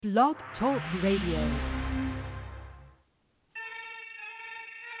Blog Talk Radio.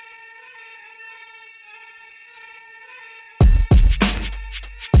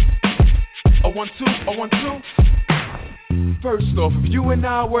 A 1 2, a 1 2. First off, if you and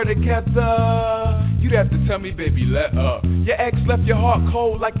I were together, you'd have to tell me, baby, let up. Your ex left your heart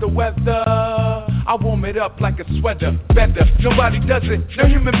cold like the weather. I warm it up like a sweater, better. Nobody does it. No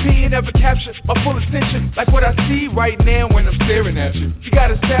human being ever captures my full attention like what I see right now when I'm staring at you. You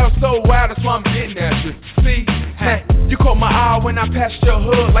got a style so wild, that's why I'm getting at you. See, hey, you caught my eye when I passed your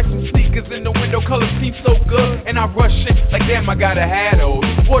hood like some sneakers in the window. Colors seem so good, and I rush it like damn, I gotta have those.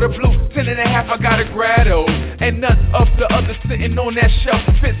 Water blue, 10 and a half, I gotta grab those. And none of the others sitting on that shelf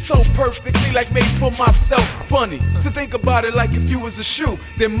fit so perfectly like made for myself. Funny to think about it like if you was a shoe,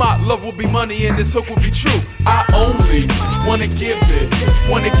 then my love would be money and this hook would be true. I only wanna give it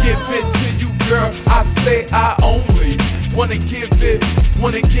to you, girl. I say I only wanna give it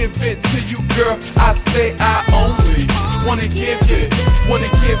to you, girl. I say I only wanna give it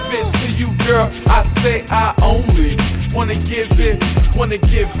to you, girl. I say I only wanna give it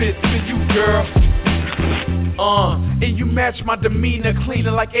to you, girl. And you match my demeanor,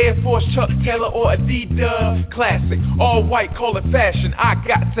 cleaner like Air Force, Chuck Taylor, or Adidas. Classic, all white, call it fashion. I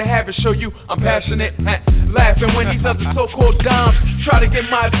got to have it, show you I'm passionate. Laughing when these other so-called dimes try to get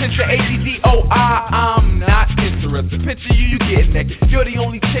my attention. I'm not interested. Picture you getting naked. You're the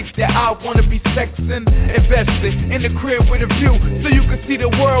only chick that I wanna be sexing. Invested in the crib with a view, so you can see the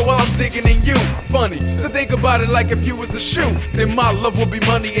world while I'm digging in you. Funny to think about it like if you was a shoe, then my love will be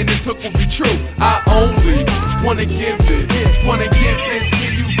money and this hook will be true. I only wanna give it to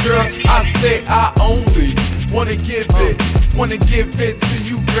you, girl. I say I only wanna give it to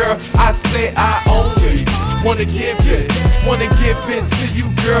you, girl. I say I only wanna give it to you,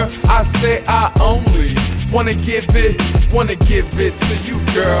 girl. I say I only wanna give it to you,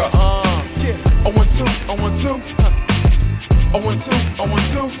 girl. I want to, I want to, I want to, I want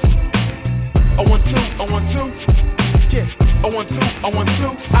to, I want to, I want to. Yeah, I want to.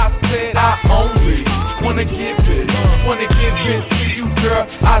 I said I only wanna give it to you, girl.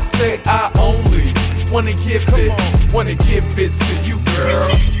 I say I only wanna give it to you,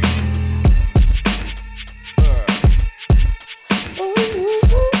 girl.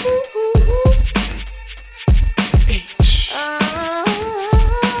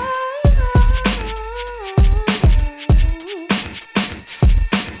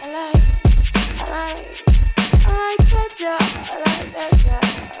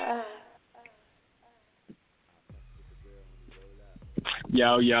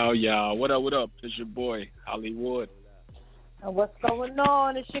 Yo. What up? It's your boy, Hollywood. And what's going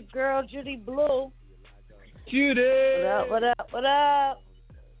on? It's your girl, Judy Blue. Judy! What up?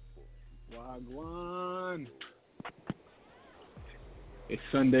 Wagwan. It's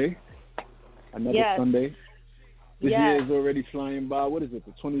Sunday. Another Yes. Sunday. This Yes. year is already flying by. What is it,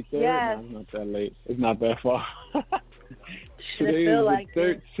 the 23rd? Yes. No, it's not that late. It's not that far. Should Today feel is like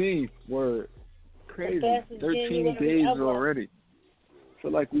the 13th. Word. Crazy. fastest 13 January days ever. already.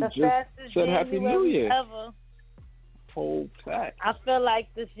 Feel like we The just fastest said Happy New January Year. ever. Whole fact. I feel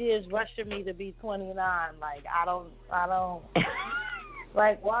like this year is rushing me to be 29. Like, I don't.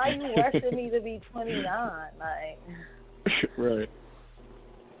 Like, why are you rushing me to be 29? Like. Right.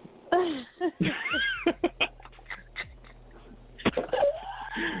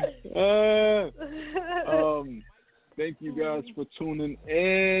 Thank you guys for tuning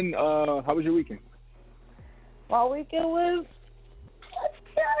in. How was your weekend? My weekend was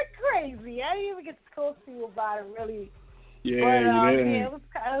kind of crazy. I didn't even get to talk to you about it really. Yeah, But, you did. yeah, it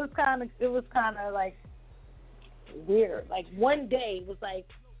was kind of like weird. Like one day was like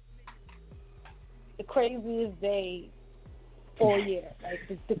the craziest day all year. Like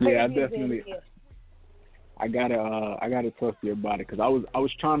the craziest Yeah, I day definitely. of the year. I gotta talk to you about it because I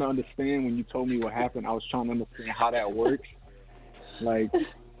was trying to understand when you told me what happened. I was trying to understand how that works. Like,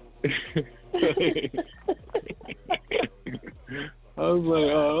 I was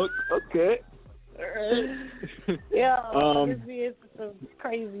like, oh, okay. Yeah, it's some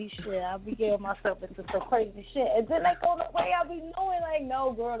crazy shit. I be getting myself into some crazy shit, and then like on the way I be knowing like,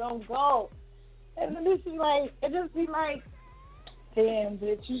 no, girl, don't go. And then it just be like, damn,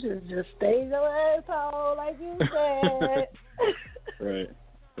 bitch, you should just stay your asshole like you said. Right.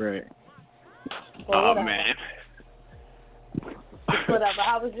 Well, Oh whatever. man. Whatever.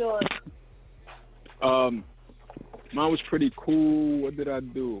 How was yours? Mine was pretty cool. What did I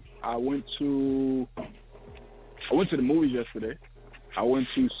do? I went to the movies yesterday. I went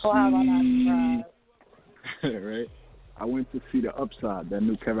to how about see that? right. I went to see The Upside, that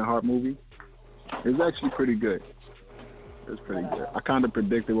new Kevin Hart movie. It was actually pretty good. It was pretty good. I kind of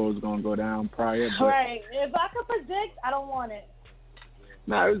predicted what was going to go down prior. But Right. If I could predict, I don't want it.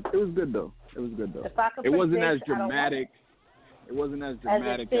 nah, it was good though. It was good though. If I could It wasn't as predict, I don't want dramatic. It wasn't as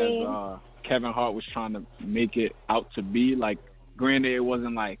dramatic as Kevin Hart was trying to make it out to be. Like, granted, it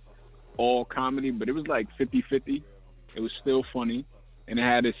wasn't like all comedy, but it was like 50-50. It was still funny, and it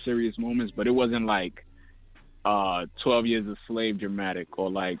had its serious moments, but it wasn't like 12 Years a Slave dramatic or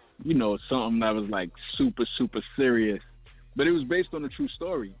like, you know, something that was like super, super serious. But it was based on a true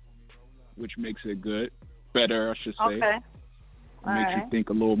story, which makes it good. Better, I should say. Okay. Makes you think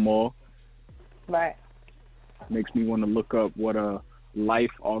a little more. Right. Makes me want to look up what a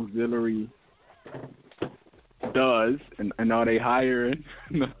life auxiliary does and are they hiring?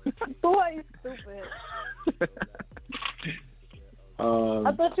 Boy, you stupid.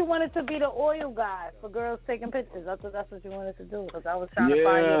 I thought you wanted to be the oil guy for girls taking pictures. I thought that's what you wanted to do because I was trying to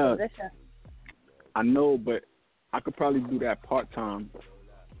find your position. I know, but I could probably do that part-time.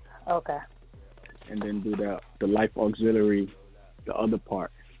 Okay. And then do the life auxiliary, the other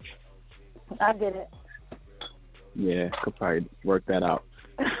part. I get it. Yeah, could probably work that out.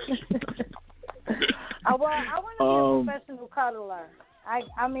 I want to be a professional cuddler.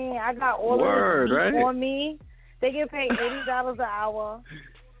 I mean, I got all of this meat on me. They get paid $80 an hour.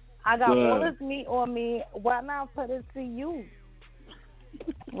 I got all this meat on me. Why not put it to you?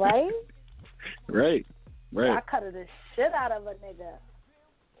 Right? Right. I cuddle the shit out of a nigga.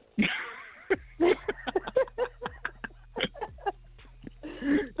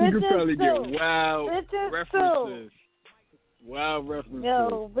 You could probably get wild bitches references. Too. Wild references.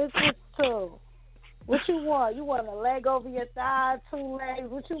 Yo, bitches too. What you want? You want a leg over your thigh, 2 legs?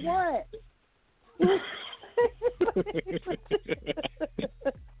 What you want?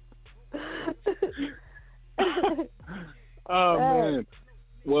 Oh, man.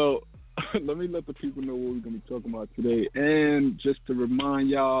 Well, let me let the people know what we're going to be talking about today. And just to remind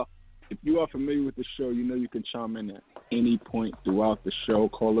y'all, if you are familiar with the show, you know you can chime in at any point throughout the show.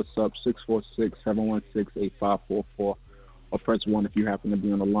 Call us up, 646-716-8544, or press 1 if you happen to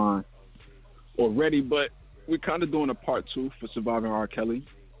be on the line already. But we're kind of doing a part 2 for Surviving R. Kelly.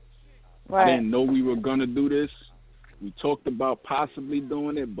 Right. I didn't know we were going to do this. We talked about possibly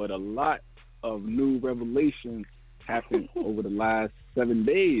doing it, but a lot of new revelations happened over the last 7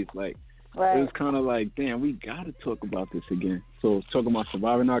 days. Like, it was kind of like, damn, we got to talk about this again. So, talking about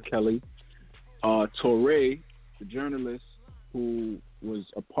Surviving R. Kelly, Toure, the journalist who was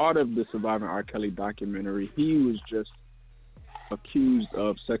a part of the Surviving R. Kelly documentary, he was just accused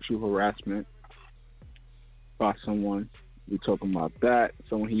of sexual harassment by someone. We're talking about that,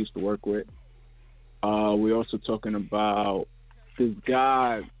 someone he used to work with. We're also talking about this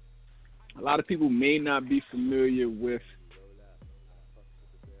guy. A lot of people may not be familiar with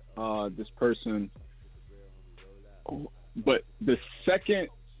this person, but the second,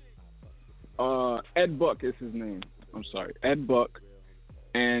 Ed Buck is his name. I'm sorry, Ed Buck.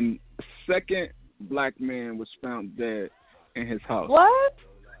 And the second black man was found dead in his house. What?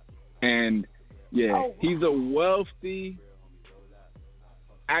 And, yeah, he's a wealthy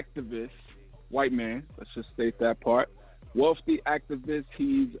activist, white man, let's just state that part. Wealthy activist.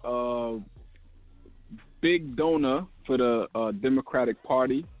 He's a big donor for the Democratic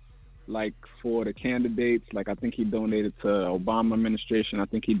Party, like for the candidates. Like, I think he donated to Obama administration. I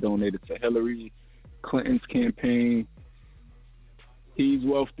think he donated to Hillary Clinton's campaign. He's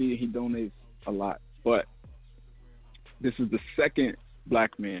wealthy. He donates a lot. But this is the second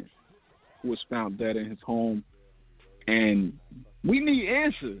black man who was found dead in his home. And we need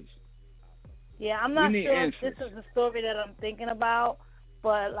answers. Yeah, I'm not sure if this is the story that I'm thinking about,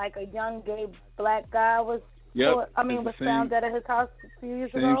 but like a young gay black guy was found dead at his house a few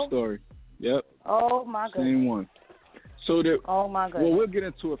years ago. Same story. Yep. Oh my goodness. Same one. So oh my goodness. Well, we'll get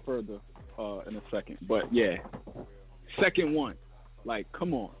into it further in a second, but yeah, second one. Like,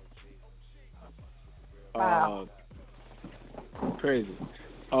 come on. Wow. Crazy.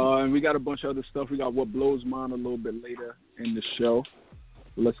 And we got a bunch of other stuff. We got what blows mine a little bit later in the show.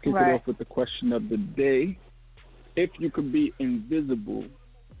 Let's kick it off with the question of the day. If you could be invisible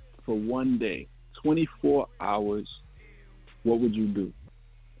for one day, 24 hours, what would you do?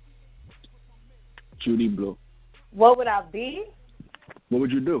 Judy Blue. What would I be? What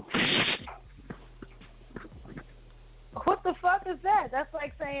would you do? What the fuck is that? That's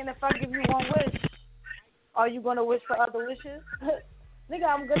like saying if I give you one wish, are you going to wish for other wishes? Nigga,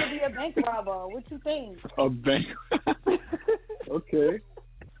 I'm going to be a bank robber. What you think? A bank? Okay.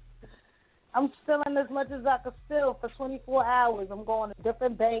 I'm stealing as much as I could steal for 24 hours. I'm going to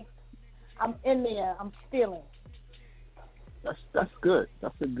different banks. I'm in there. I'm stealing. That's good.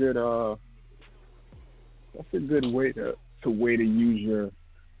 That's a good way to way to use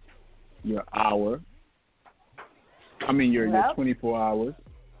your hour. I mean, your 24 hours.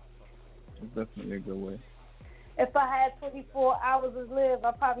 It's definitely a good way. If I had 24 hours to live,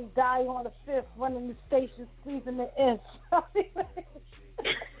 I'd probably die on the 5th, running the station, sleeping the inch. I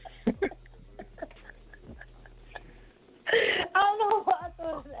don't know why I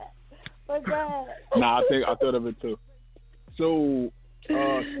thought of that, but God. Nah, I thought of it too. So,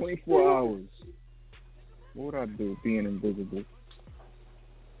 24 hours. What would I do being invisible?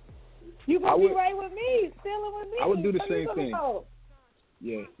 You would be right with me, stealing with me. I would do the same thing.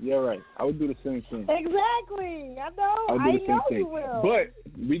 Yeah, you're right. I would do the same thing. Exactly. I know. I would do the same thing. You will. But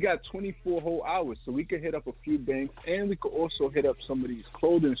we got 24 whole hours, so we could hit up a few banks, and we could also hit up some of these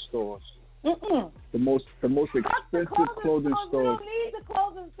clothing stores. The most expensive clothing stores. We don't need the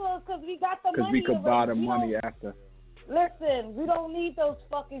clothing stores because we got the money. Because we could buy the money after. Listen, we don't need those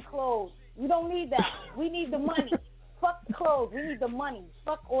fucking clothes. We don't need that. We need the money. Fuck the clothes. We need the money.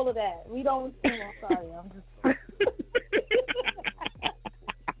 Fuck all of that. We don't. I'm sorry. I'm just.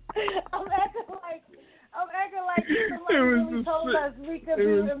 I'm acting like somebody really told us we could be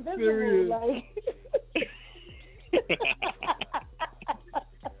invisible. Serious. Like.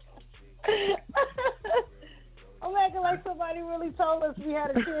 I'm acting like somebody really told us we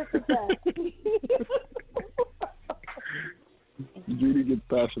had a chance at that. Judy gets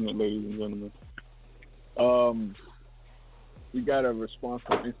passionate, ladies and gentlemen. We got a response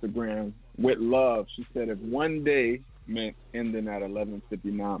from Instagram with love. She said, if one day meant ending at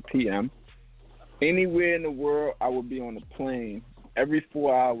 11:59 p.m., anywhere in the world I would be on a plane every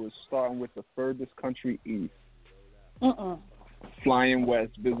 4 hours, starting with the furthest country east. Flying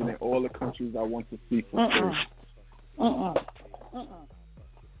west, visiting all the countries I want to see for free.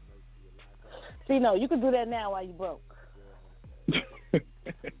 See, no, you can do that now while you broke.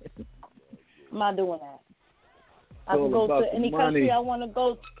 I'm not doing that. I can go to any country I want to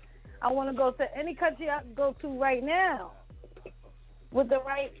go. I want to go to any country I can go to right now with the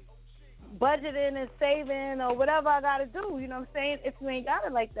right budgeting and saving or whatever I got to do. You know what I'm saying? If you ain't got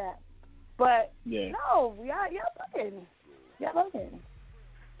it like that. But, no, y'all bugging. Y'all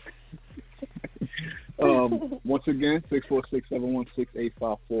bugging. Once again,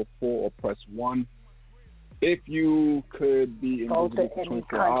 646-716-8544 or press 1. If you could be invisible for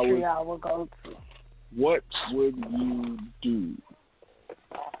 24 hours, I will go to. What would you do?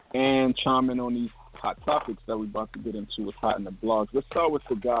 And chime in on these hot topics that we're about to get into with Hot in the Blogs. Let's start with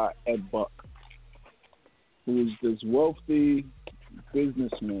the guy, Ed Buck, who is this wealthy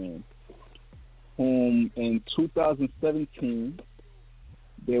businessman whom in 2017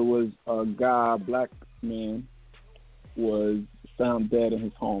 there was a guy, a black man, was found dead in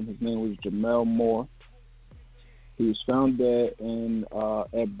his home. His name was Jamel Moore. He was found dead in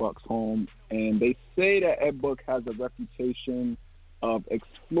Ed Buck's home, and they say that Ed Buck has a reputation of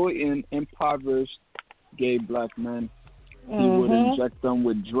exploiting impoverished gay black men. He would inject them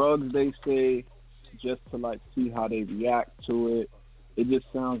with drugs, they say, just to like see how they react to it. It just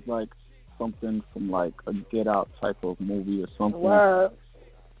sounds like something from like a Get Out type of movie or something. Wow.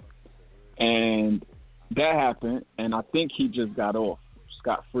 And that happened, and I think he just got off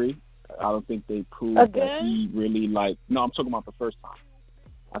scot-free. I don't think they proved that he really like. No, I'm talking about the first time.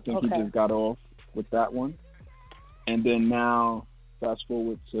 I think he just got off with that one, and then now fast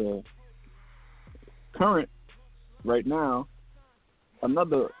forward to current, right now,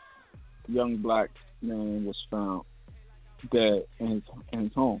 another young black man was found dead in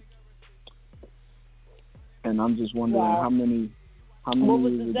his home, and I'm just wondering how many years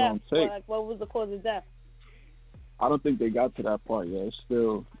it's gonna take. Like, what was the cause of death? I don't think they got to that part yet. It's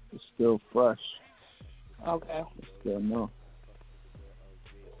still fresh. Okay. It's still no.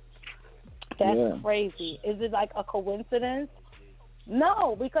 That's crazy. Is it like a coincidence?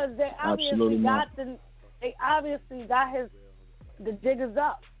 No, because they obviously got the jiggers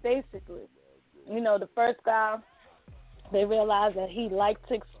up, basically. You know, the first guy, they realized that he liked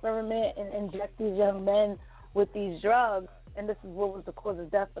to experiment and inject these young men with these drugs, and this is what was the cause of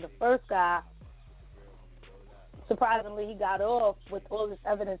death for the first guy. Surprisingly, he got off with all this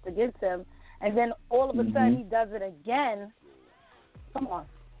evidence against him, and then all of a sudden he does it again. Come on.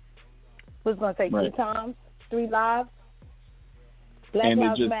 What's going to take 3 times? 3 lives? Black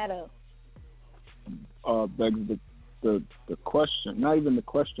Lives Matter. Begs the question, not even the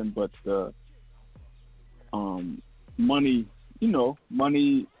question, but the money,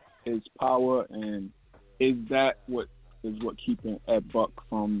 money is power, and is that what keeping Ed Buck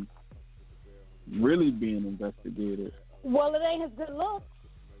from really being investigated? Well, it ain't his good look.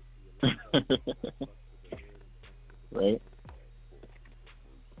 Right.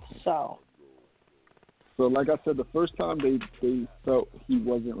 So So, like I said, the first time they felt he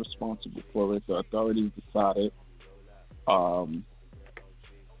wasn't responsible for it, the authorities decided, oddly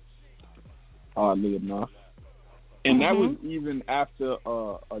enough, and that was even after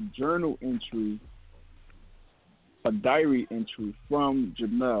a journal entry, a diary entry from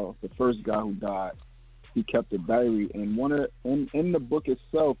Jamel, the first guy who died. He kept a diary, and in the book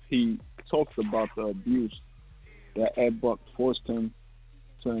itself, he talks about the abuse that Ed Buck forced him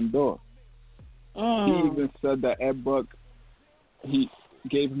to endure. He even said that Ed Buck, he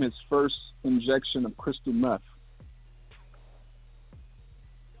gave him his first injection of crystal meth.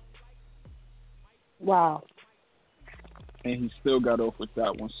 Wow. And he still got off with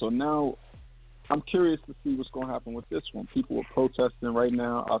that one. So now I'm curious to see what's going to happen with this one. People are protesting right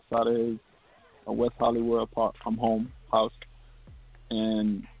now outside of his West Hollywood house.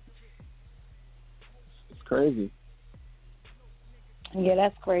 And it's crazy. Yeah,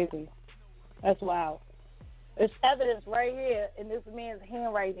 that's crazy. That's wild. There's evidence right here in this man's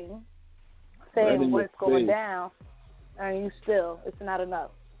handwriting saying what's going down, and it's not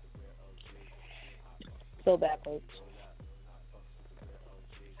enough. So backwards.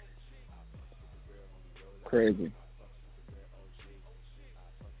 Crazy.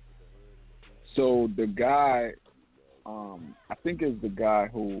 So the guy, I think is the guy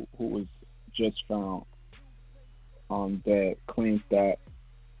who was just found that claims that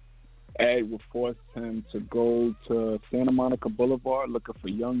Ed would force him to go to Santa Monica Boulevard looking for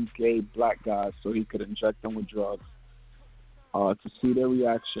young gay black guys so he could inject them with drugs to see their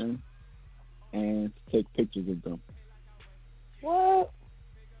reaction and to take pictures of them. What?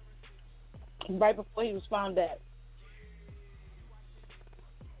 Right before he was found dead.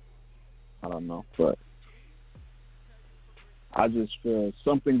 I don't know, but I just feel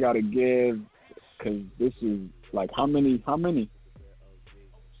something got to give because this is like how many?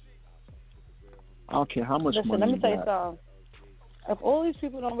 I don't care how much money. Let me you tell you got. something. If all these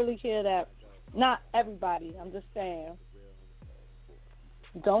people don't really care that, not everybody, I'm just saying,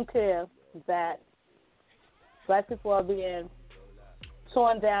 don't care that black people are being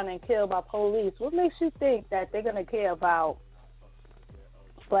torn down and killed by police, what makes you think that they're going to care about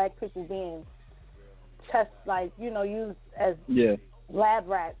black people being used as lab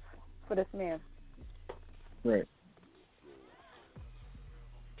rats for this man? Right.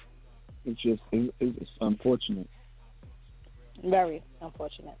 It's unfortunate. Very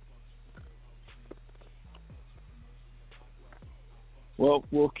unfortunate. Well,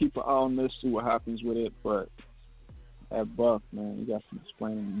 we'll keep an eye on this, see what happens with it, but that Buck, man, you got some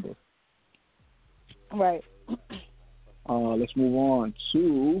explaining to do. Right. Let's move on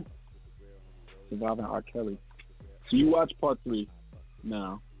to Surviving R. Kelly. So you watch part 3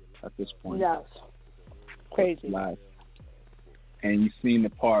 now at this point. Yes. Crazy. Live. And you seen the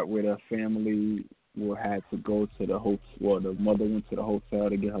part where the family had to go to the hotel, the mother went to the hotel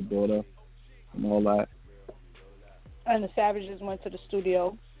to get her daughter and all that. And the Savages went to the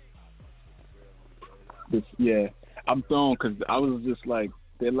studio. I'm thrown because I was just like,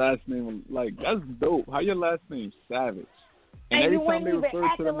 their last name, like, that's dope. How your last name Savage? And every time they refer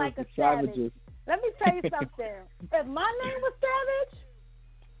to them as the Savages. Let me tell you something. If my name was Savage,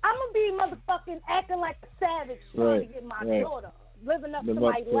 I'm going to be motherfucking acting like a savage trying to get my daughter, living up to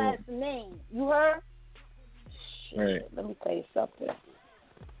my last name. You heard? Right. Let me tell you something.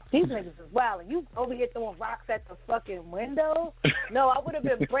 These niggas is wild. You over here throwing rocks at the fucking window? No, I would have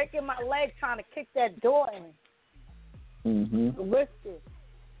been breaking my leg trying to kick that door in. Risky.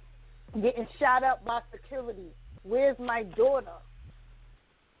 Getting shot up by security. Where's my daughter?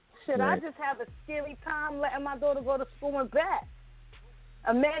 Should I just have a scary time letting my daughter go to school and back?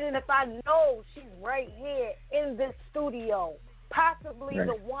 Imagine if I know she's right here in this studio, possibly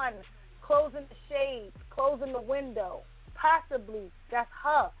the one closing the shades, closing the window. Possibly that's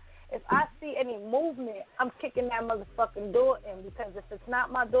her. If I see any movement, I'm kicking that motherfucking door in because if it's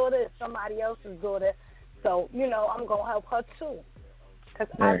not my daughter, it's somebody else's daughter. So, I'm going to help her too because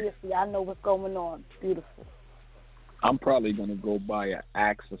obviously I know what's going on. Beautiful. I'm probably going to go buy an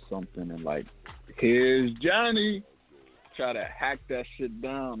axe or something and like, here's Johnny. Try to hack that shit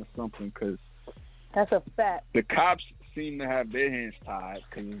down or something because that's a fact. The cops seem to have their hands tied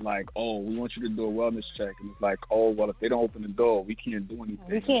because it's like, oh, we want you to do a wellness check. And it's like, oh, well, if they don't open the door, we can't do anything.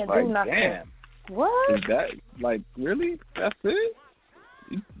 We can't do nothing. Damn. What? Is that, like, really? That's it?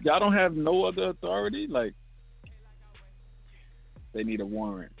 Y'all don't have no other authority? Like, they need a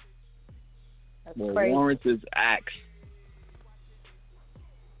warrant. That's crazy. Warrant is axe.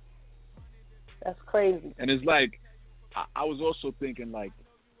 That's crazy. And it's like, I was also thinking, like,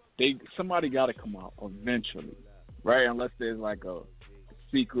 somebody got to come out eventually, right? Unless there's, like, a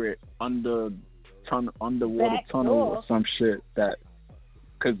secret undertow underwater Back tunnel door. or some shit that,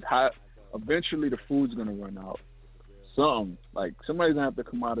 because eventually the food's gonna run out. Something like somebody's gonna have to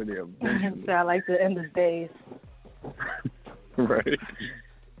come out of there eventually. Sound like the end of days. Right.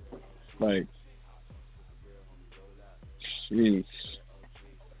 Like, jeez.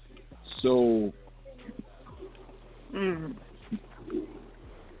 So.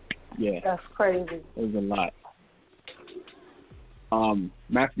 Yeah. That's crazy. There's a lot.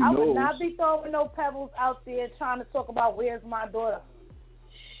 Matthew I knows. would not be throwing no pebbles out there trying to talk about where's my daughter.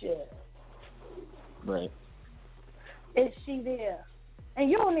 Shit. Right. Is she there? And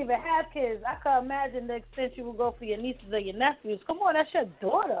you don't even have kids. I can imagine the extent you would go for your nieces or your nephews. Come on, that's your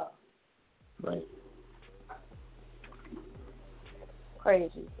daughter. Right.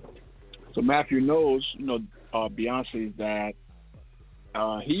 Crazy. So Matthew knows, Beyonce's dad.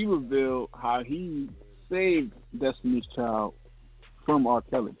 He revealed how he saved Destiny's Child from R.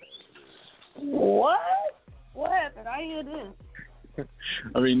 Kelly. What? What happened? I hear this.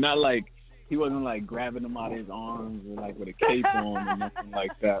 I mean, not like he wasn't like grabbing him out of his arms or like with a cape on or nothing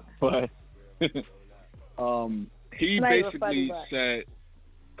like that. But he basically said,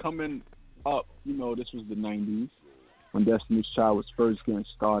 coming up, this was the 90s when Destiny's Child was first getting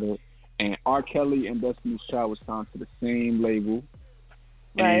started, and R. Kelly and Destiny's Child was signed to the same label.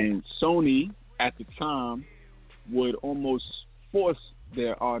 Right. And Sony, at the time, would almost force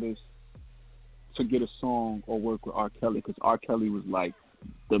their artists to get a song or work with R. Kelly because R. Kelly was like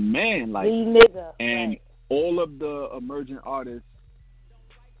the man, like, nigga. and right. all of the emerging artists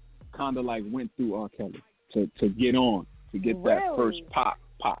kind of like went through R. Kelly to get on, to get that first pop.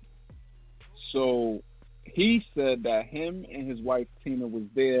 So he said that him and his wife Tina was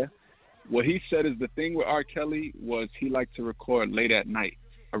there. What he said is the thing with R. Kelly was he liked to record late at night,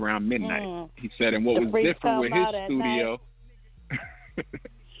 around midnight. He said, and what was different with his studio,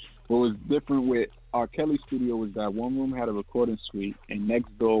 what was different with R. Kelly's studio was that one room had a recording suite, and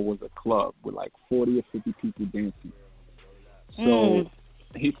next door was a club with like 40 or 50 people dancing. So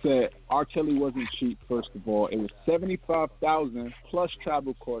he said R. Kelly wasn't cheap. First of all, it was $75,000 plus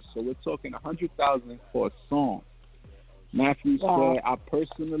travel costs, so we're talking $100,000 for a song. Matthew said, I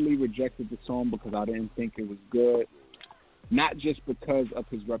personally rejected the song because I didn't think it was good, not just because of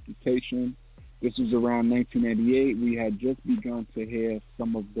his reputation. This was around 1988. We had just begun to hear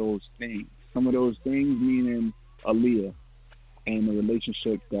some of those things. Some of those things meaning Aaliyah and the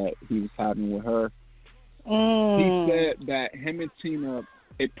relationship that he was having with her. He said that him and Tina,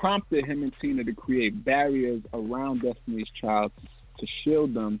 it prompted him and Tina to create barriers around Destiny's Child to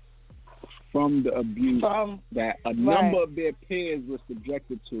shield them from the abuse that a number of their peers were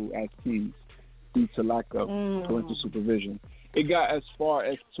subjected to as teens due to lack of parental supervision. It got as far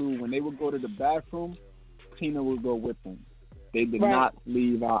as to when they would go to the bathroom, Tina would go with them. They did not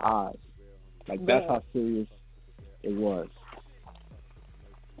leave our eyes. Like, that's how serious it was.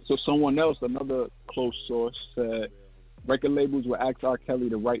 So someone else, another close source, said record labels would ask R. Kelly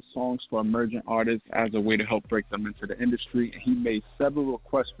to write songs for emerging artists as a way to help break them into the industry, and he made several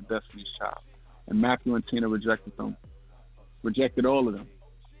requests for Destiny's Child. And Matthew and Tina rejected all of them,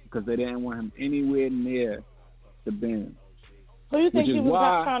 because they didn't want him anywhere near the band. Who do you think he was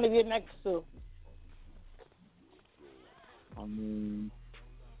not trying to get next to? I mean,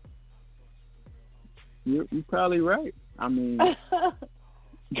 you're probably right. I mean,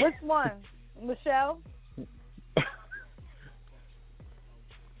 which one? Michelle?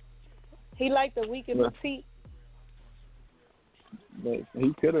 He liked the weak and petite. But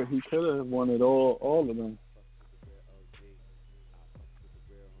he could have wanted all of them.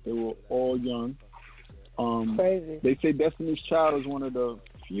 They were all young. Crazy. They say Destiny's Child is one of the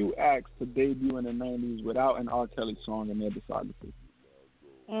few acts to debut in the 90s without an R. Kelly song in their discography.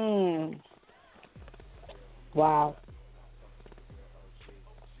 Wow.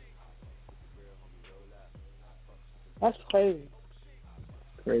 That's crazy.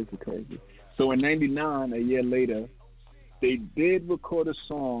 Crazy. So in 99, a year later, they did record a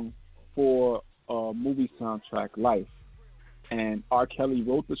song for a movie soundtrack, Life. And R. Kelly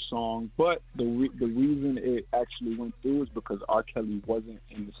wrote the song, but the reason it actually went through is because R. Kelly wasn't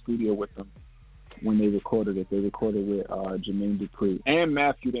in the studio with them when they recorded it. They recorded with Jermaine Dupri. And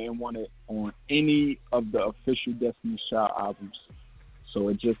Matthew didn't want it on any of the official Destiny's Child albums. So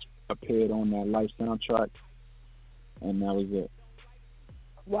it just appeared on that Life soundtrack, and that was it.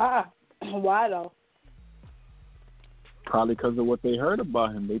 Wow. Why though? Probably because of what they heard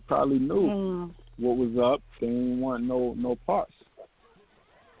about him. They probably knew what was up. They didn't want no parts.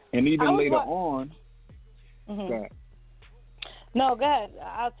 And even later on, go ahead. No, go ahead.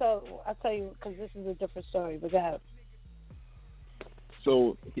 I'll tell you because this is a different story. But go ahead.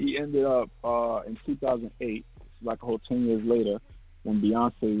 So he ended up in 2008, like a whole 10 years later, when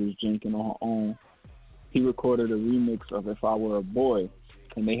Beyonce was drinking on her own. He recorded a remix of "If I Were a Boy,"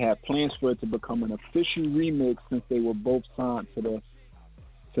 and they had plans for it to become an official remix since they were both signed to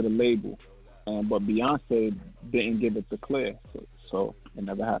the label. But Beyonce didn't give it the clear, so it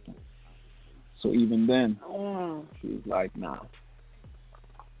never happened. So even then, she was like, nah.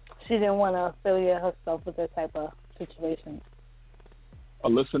 She didn't want to affiliate herself with that type of situation. A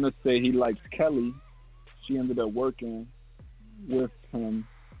listener said he likes Kelly. She ended up working with him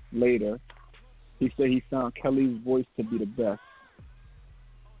later. He said he found Kelly's voice to be the best.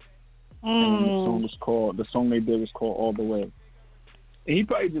 And the song they did was called All the Way. And he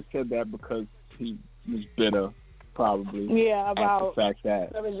probably just said that because he was bitter, probably. Yeah, about at the fact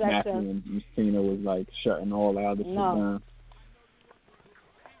that Matthew and Christina was like shutting all the other shit down.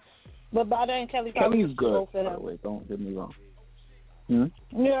 But by then, Kelly's good, by the way, don't get me wrong.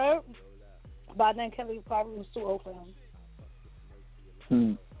 Yeah. By then, Kelly probably was too old for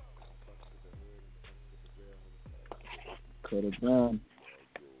him. Could have been.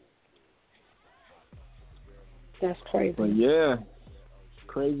 That's crazy. But yeah,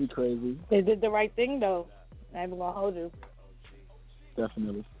 crazy. They did the right thing, though. I ain't gonna hold you.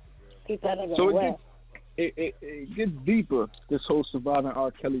 Definitely. Keep that nigga so away. It gets deeper, this whole surviving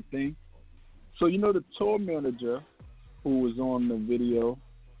R. Kelly thing. So you know the tour manager who was on the video,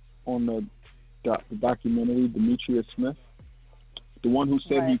 on the documentary, Demetrius Smith, the one who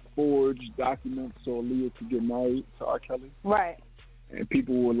said he forged documents so Aaliyah could get married to R. Kelly? Right. And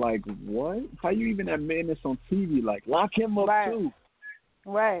people were like, what? How you even admitting this on TV? Like, lock him up too.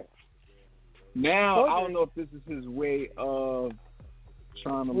 Right. Now, I don't know if this is his way of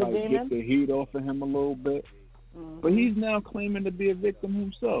trying to like get the heat off of him a little bit. But he's now claiming to be a victim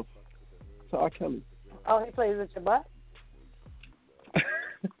himself to R. Kelly. Oh, he plays with your butt?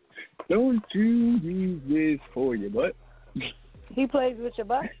 Don't you use this for your butt? He plays with your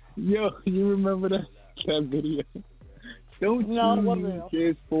butt? Yo, you remember that video? Don't you use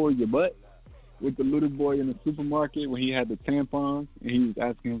this for your butt? With the little boy in the supermarket when he had the tampons and he was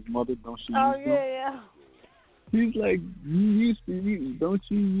asking his mother, don't she use them? Oh, yeah. He's like, you used to use, don't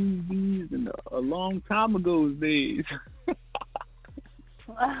you use these in a long time ago's days?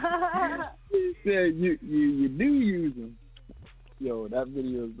 He said, you do use them. Yo, that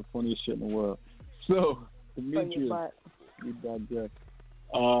video is the funniest shit in the world. So, Demetrius, we digress.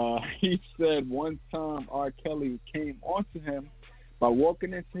 He said one time R. Kelly came onto him by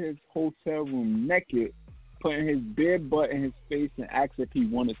walking into his hotel room naked, putting his bare butt in his face and asked if he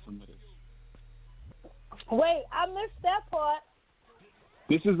wanted some of this. Wait, I missed that part.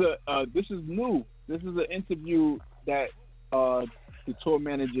 This is new. This is an interview that the tour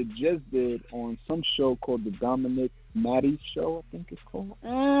manager just did on some show called the Dominic Matty Show, I think it's called.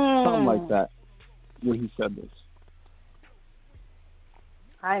 Something like that, where he said this.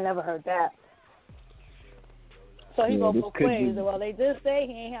 I ain't never heard that. So he gonna go crazy. Well, they did say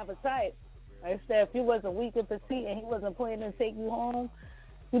he ain't have a type. They said if he wasn't weak and petite and he wasn't planning to take you home,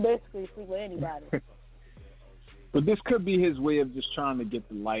 he basically sleep with anybody. But this could be his way of just trying to get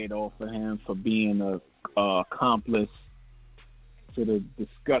the light off of him for being a accomplice to the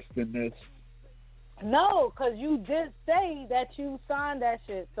disgustingness. No, because you did say that you signed that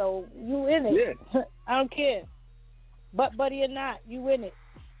shit, so you in it. Yeah. I don't care. But buddy or not, you in it.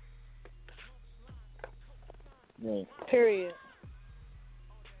 Right. Period.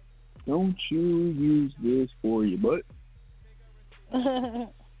 Don't you use this for your butt?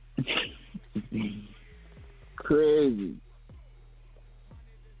 Crazy.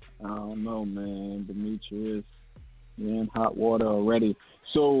 I don't know, man. Demetrius, you're in hot water already.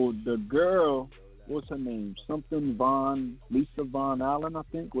 So the girl, what's her name? Something Lisa Von Allen, I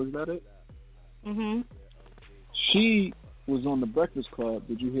think. Was that it? Mhm. She was on the Breakfast Club.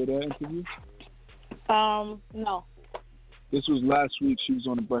 Did you hear that interview? No. This was last week. She was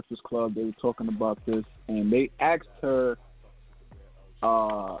on the Breakfast Club. They were talking about this, and they asked her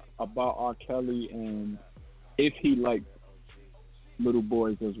about R. Kelly and if he liked little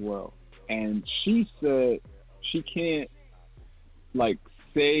boys as well. And she said she can't like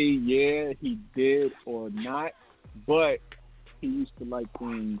say yeah he did or not, but he used to like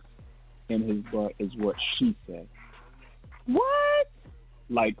things in his butt is what she said. What?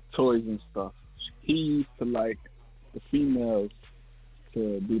 Like toys and stuff. He used to like the females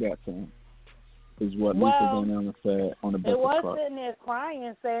to do that to him, is what Lisa Van Allen said on the Breakfast Club. It was sitting there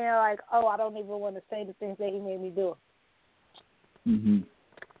crying, saying like, "Oh, I don't even want to say the things that he made me do." Mhm.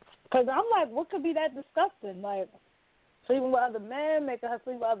 Because I'm like, what could be that disgusting? Like, sleeping with other men, making her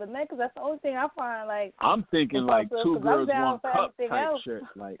sleep with other men, because that's the only thing I find, like... I'm thinking, like, two girls, one cup type else. shit.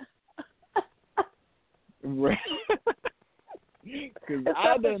 Like, right. Because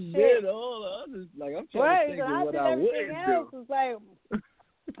I done did all the others. Like, I'm trying to think of what I wouldn't do. It's like,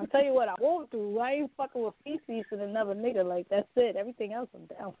 I'll tell you what I won't do. I ain't fucking with feces and another nigga. Like, that's it. Everything else I'm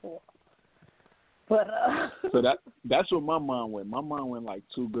down for. But, So that's what my mind went. My mind went, like,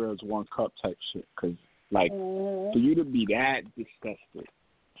 two girls, one cup type shit. Because, like, for you to be that disgusted,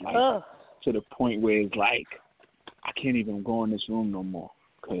 like, to the point where it's like, I can't even go in this room no more.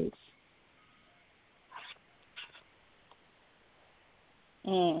 Because...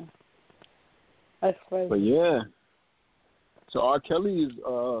 That's crazy. But yeah, so R. Kelly is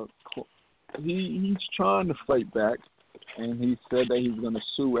he's trying to fight back, and he said that he's going to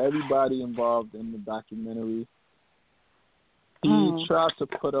sue everybody involved in the documentary. He tried to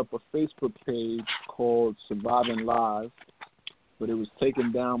put up a Facebook page called Surviving Live, but it was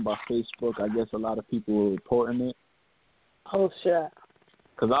taken down by Facebook. I guess a lot of people were reporting it. Oh shit!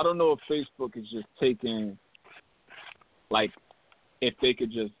 Because I don't know if Facebook is just taking, like, if they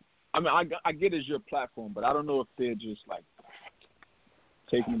could just, I mean, I get it's your platform, but I don't know if they're just, like,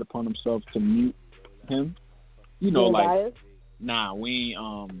 taking it upon themselves to mute him. You know, being like, biased? Nah, we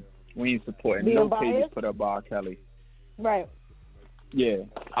ain't supporting Being no biased? pages put up by R. Kelly. Right. Yeah.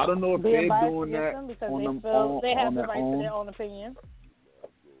 I don't know if being they're doing that them because on they them feel they have on the their right own. to their own opinion.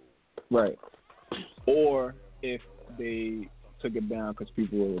 Right. Or if they took it down because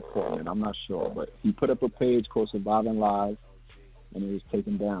people were reporting it. I'm not sure. But he put up a page called Surviving Live, and it was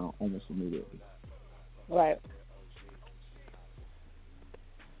taken down almost immediately. Right.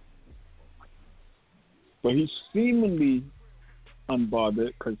 But he seemingly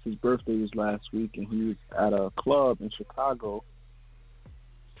unbothered because his birthday was last week, and he was at a club in Chicago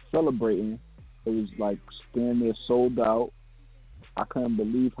celebrating. It was like standing there sold out. I couldn't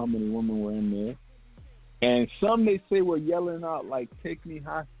believe how many women were in there. And some, they say, were yelling out, like, "Take me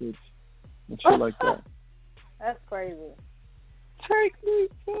hostage," and shit like that. That's crazy. Take me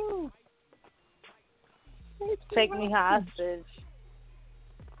too. Take me hostage.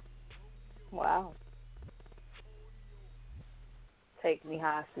 Wow. Take me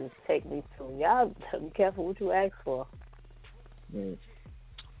hostage. Take me too. Y'all be careful what you ask for. Yeah.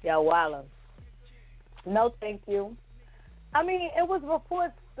 Y'all wildin'. No, thank you. I mean, it was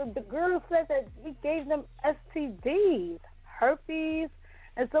reports. The girl said that he gave them STDs, herpes,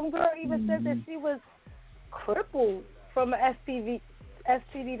 and some girl even said that she was crippled from an STD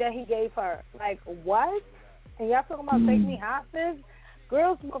that he gave her. Like, what? And y'all talking about take me hostage?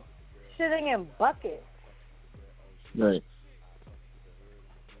 Girls were shitting in buckets. Right.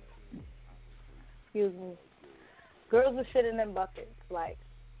 Excuse me. Girls were shitting in buckets, like,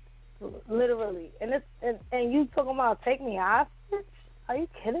 literally. And you talking about take me hostage? Are you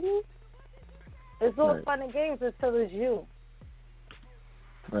kidding me? It's all fun and games until it's you.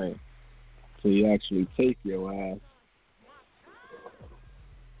 Right. So you actually take your ass.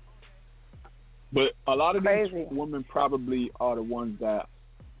 But a lot of these women probably are the ones that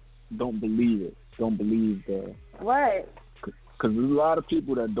don't believe it. Don't believe the... Right. Because there's a lot of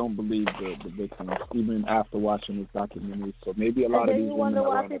people that don't believe the victims, even after watching this documentary. So maybe a lot of these women are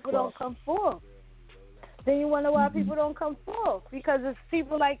why people don't come forth. Then you wonder why people don't come forth. Because it's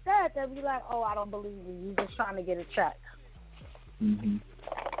people like that that be like, oh, I don't believe you. You're just trying to get a check. Mm-hmm.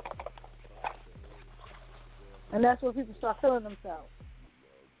 And that's where people start feeling themselves.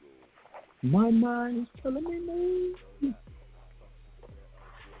 My mind is telling me no.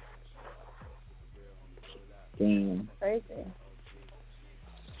 Damn. Crazy.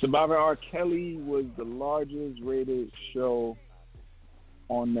 Survivor R. Kelly was the largest rated show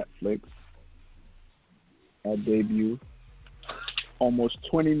on Netflix at debut. Almost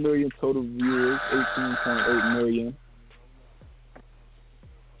 20 million total viewers, 18.8 million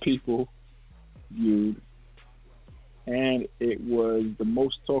people viewed. And it was the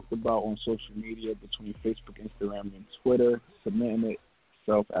most talked about on social media between Facebook, Instagram, and Twitter, cementing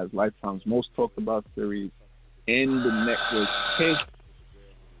itself as Lifetime's most talked about series in the network's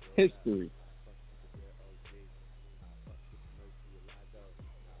history.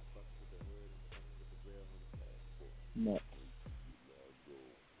 Next.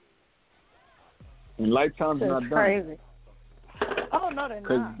 And Lifetime's not done. Crazy. Oh, no, they're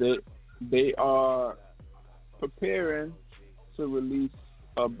not. Because they are preparing to release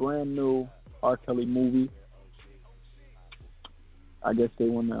a brand new R. Kelly movie. I guess they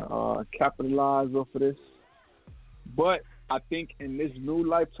want to capitalize off of this. But I think in this new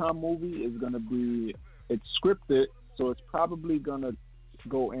Lifetime movie it's scripted, so it's probably going to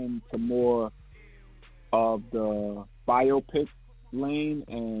go into more of the biopic lane,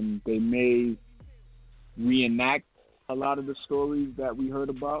 and they may reenact a lot of the stories that we heard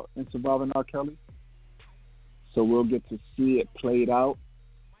about in Surviving R. Kelly. So we'll get to see it played out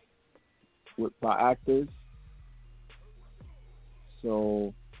by actors.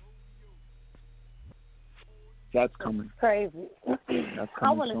 So that's coming. That's crazy. That's I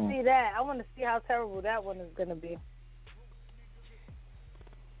coming want to soon. see that. I want to see how terrible that one is going to be.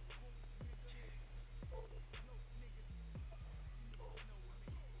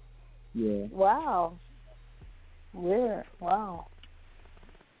 Yeah. Wow. Weird. Wow.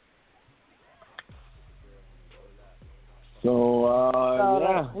 So, So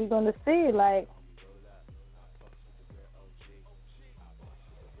yeah. we're going to see, like,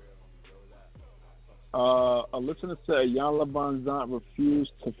 A listener said Yana Van Zant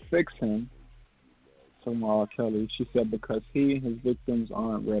refused to fix him, talking about R. Kelly. She said because he and his victims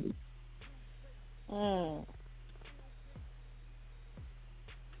aren't ready.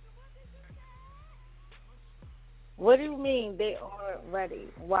 What do you mean they aren't ready?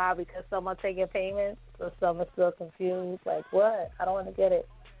 Why? Because some are taking payments or some are still confused? Like, what? I don't want to get it.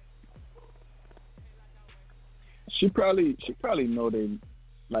 She probably know they,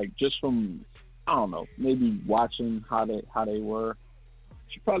 like, just from, I don't know, maybe watching how they were.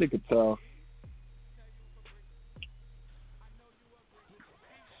 She probably could tell.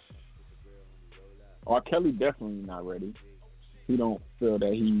 R. Kelly definitely not ready. He don't feel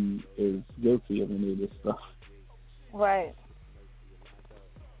that he is guilty of any of this stuff. Right.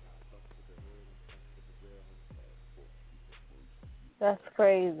 That's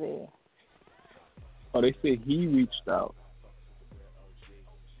crazy. Oh, they say he reached out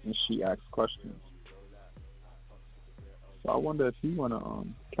and she asked questions. So I wonder if he want to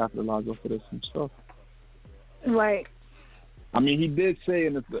capitalize off of this himself. Right. I mean, he did say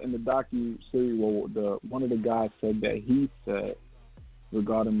in the docu-series, well, one of the guys said that he said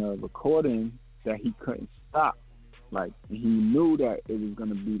regarding the recording that he couldn't stop. Like, he knew that it was going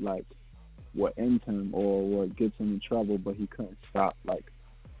to be, like, what ends him or what gets him in trouble, but he couldn't stop, like,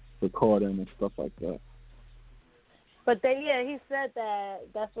 recording and stuff like that. But he said that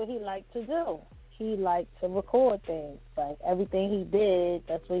that's what he liked to do. He liked to record things. Like, everything he did,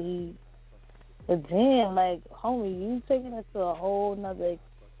 that's what he... But damn, like, homie, you taking it to a whole nother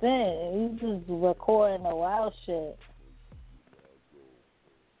extent. You just recording the wild shit.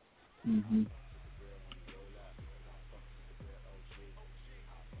 Mm-hmm.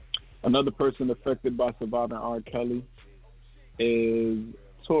 Another person affected by surviving R. Kelly is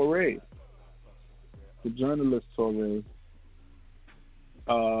Toure, the journalist Toure.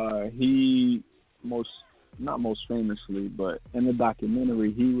 He not most famously, but in the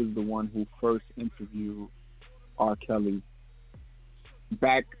documentary, he was the one who first interviewed R. Kelly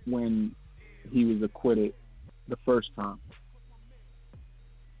back when he was acquitted the first time.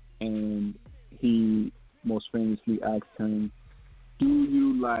 And he most famously asked him, "Do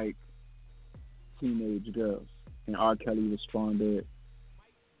you like teenage girls?" And R. Kelly responded,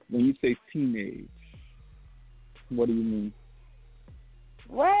 "When you say teenage, what do you mean?"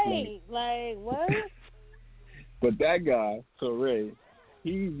 Right, like what? But that guy, Toure,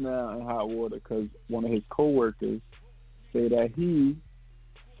 he's now in hot water because one of his coworkers say that he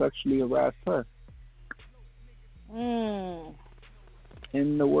sexually harassed her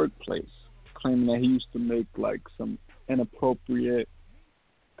in the workplace, claiming that he used to make like some inappropriate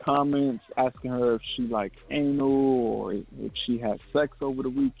comments, asking her if she liked anal or if she had sex over the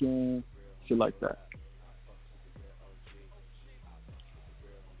weekend, shit like that.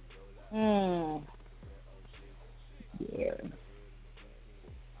 Yeah.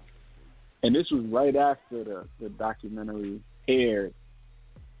 And this was right after the documentary aired.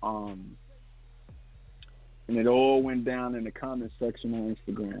 And it all went down in the comment section on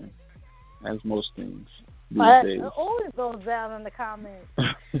Instagram, as most things these days. It always goes down in the comments.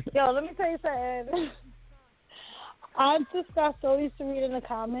 Yo, let me tell you something. I just got so used to reading the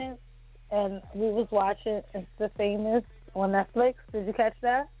comments, and we was watching Insta Famous on Netflix. Did you catch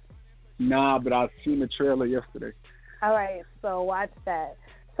that? Nah, but I've seen the trailer yesterday. All right, so watch that.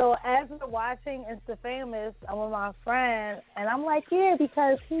 So as we're watching Insta Famous, I'm with my friend, and I'm like, yeah,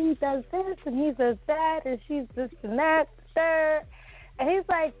 because he does this and he does that, and she's this and that, third. And he's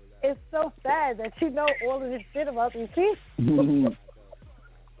like, it's so sad that you know all of this shit about these people.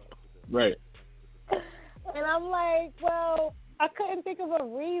 Right. And I'm like, well, I couldn't think of a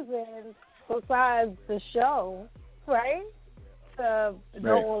reason besides the show, right, to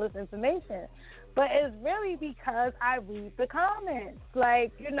know all this information. But it's really because I read the comments.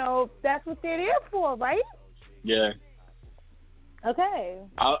 Like, you know, that's what they're there for, right? Yeah. Okay.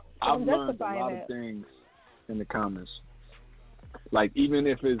 I've learned a lot of things in the comments. Like, even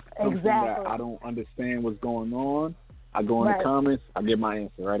if it's something that I don't understand what's going on, I go in the comments, I get my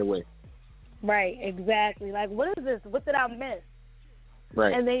answer right away. Right, exactly. Like, what is this? What did I miss?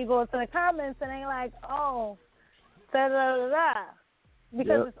 Right. And then you go into the comments and they're like, oh, da-da-da-da.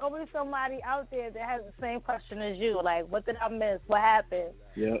 Because there's always somebody out there that has the same question as you. Like, what did I miss? What happened?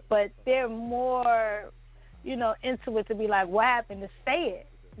 Yep. But they're more, into it to be like, what happened? To say it.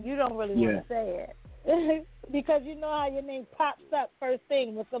 You don't really want to say it. Because you know how your name pops up first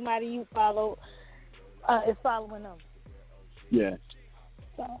thing when somebody you follow is following them. Yeah.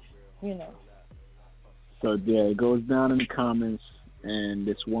 So, So, it goes down in the comments, and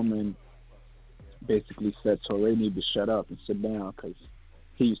this woman basically said Toure need to shut up and sit down because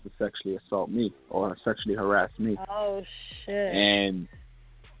he used to sexually assault me or sexually harass me. Oh, shit. And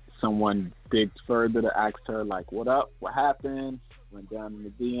someone digged further to ask her, like, what up? What happened? Went down in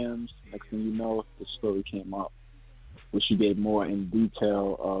the DMs. Next thing you know, the story came up, where she gave more in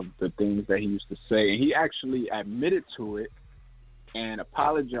detail of the things that he used to say. And he actually admitted to it and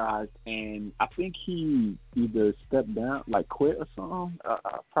apologized. And I think he either stepped down, like quit or something.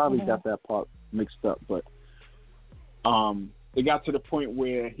 I probably got that part mixed up. But it got to the point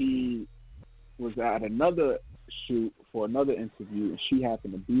where he was at another shoot for another interview, and she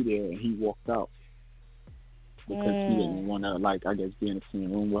happened to be there, and he walked out because he didn't want to, like, I guess, be in the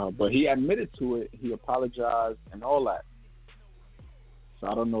same room with her. But he admitted to it. He apologized and all that. So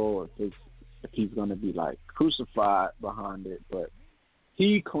I don't know if he's going to be, like, crucified behind it. But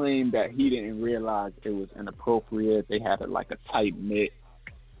he claimed that he didn't realize it was inappropriate. They had, like, a tight-knit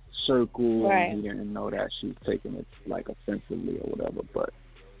circle, and he didn't know that she was taking it, like, offensively or whatever. But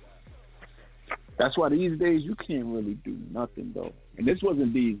that's why these days you can't really do nothing, though. And this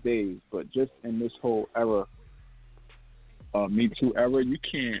wasn't these days, but just in this whole era, Me Too era, you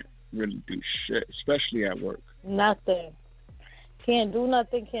can't really do shit, especially at work. Nothing. Can't do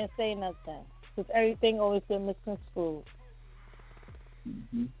nothing, can't say nothing. Because everything always been misconstrued.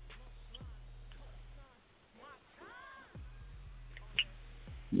 Mm-hmm.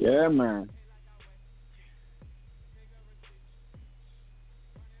 Yeah, man.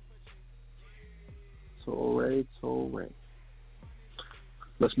 Toure.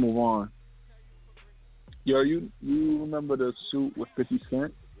 Let's move on. Yo, you remember the suit with 50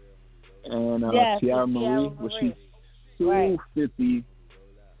 Cent and Tiara Marie, where she sued 50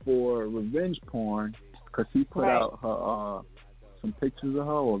 for revenge porn because he put out her some pictures of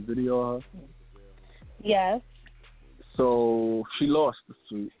her or video of her. Yes. So she lost the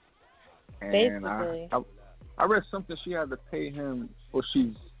suit. And basically. I read something she had to pay him, or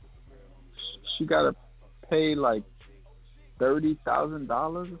she got to pay like $30,000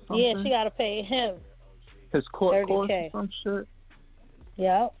 or something. Yeah, she got to pay him. His court costs or some shit.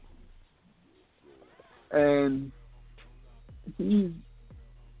 Yep. And he's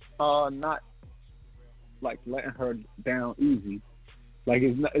not like letting her down easy. Like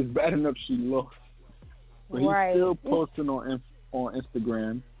it's bad enough she lost, but he's still posting on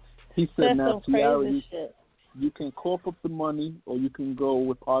Instagram. He said, "Now, Tiara, you can cough up the money, or you can go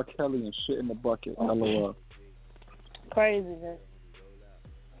with R. Kelly and shit in the bucket." LOL. Craziness.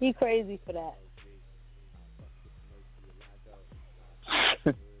 He crazy for that.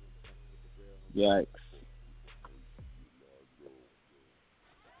 Yikes.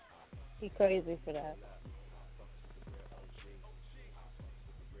 He crazy for that.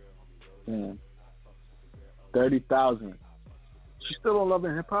 Yeah. 30,000. She still on Love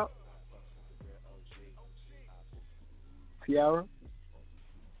and Hip Hop? Tiara?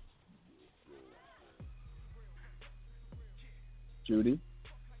 Judy?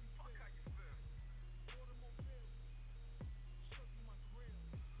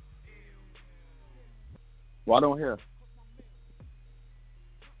 Well, I don't hear.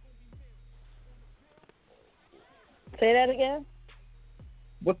 Say that again?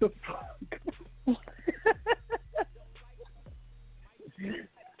 What the fuck?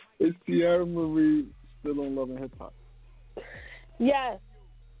 Is Tiara Marie still on Love and Hip Hop? Yes.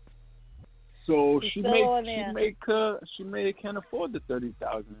 So she can't afford the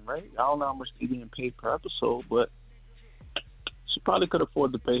 $30,000, right? I don't know how much they're getting paid per episode, but she probably could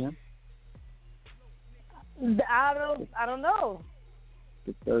afford to pay him. I don't know.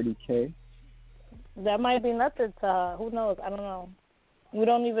 The $30K. That might be nothing to her. Who knows? I don't know. We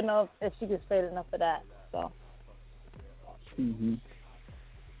don't even know if she gets paid enough for that. So. Mhm.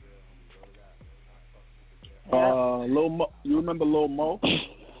 Yeah. Lil Mo, you remember Lil Mo?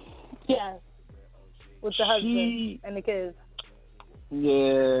 Yes. With the husband and the kids.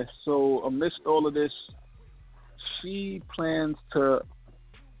 Yeah. So amidst all of this, she plans to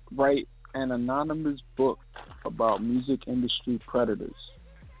write an anonymous book about music industry predators.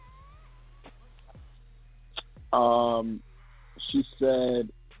 She said,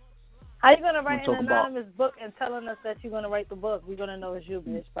 how you gonna write an anonymous book and telling us that you're gonna write the book? We're gonna know it's you,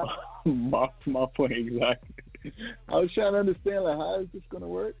 bitch. my point exactly. I was trying to understand, like, how is this gonna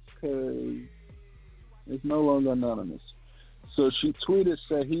work? Because it's no longer anonymous. So she tweeted,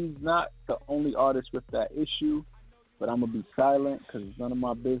 said, he's not the only artist with that issue, but I'm gonna be silent because it's none of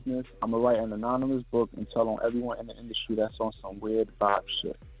my business. I'm gonna write an anonymous book and tell on everyone in the industry that's on some weird vibe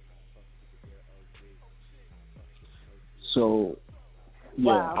shit. So, yeah,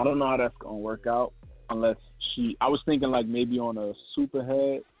 wow. I don't know how that's going to work out unless I was thinking like maybe on a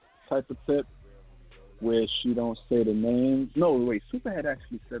Superhead type of tip where she don't say the names. No, wait, Superhead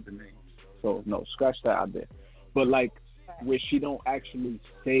actually said the names. So, no, scratch that out there. But like where she don't actually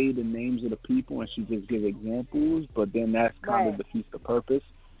say the names of the people and she just give examples, but then that's kind of defeats the purpose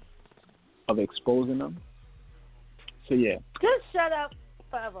of exposing them. So, yeah. Just shut up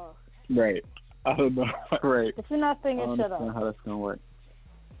forever. Right. I don't know. Right. If you're not singing, shut up. I don't understand how that's going to work.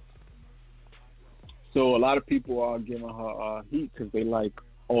 So a lot of people are giving her heat because they like,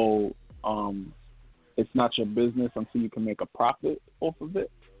 it's not your business until you can make a profit off of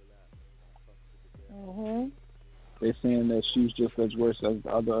it. Mm-hmm. They're saying that she's just as worse as the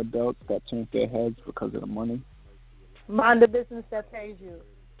other adults that turned their heads because of the money. Mind the business that pays you.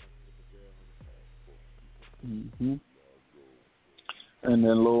 Mm-hmm. And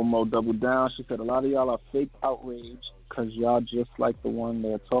then Lil Mo doubled down. She said, a lot of y'all are fake outrage because y'all just like the one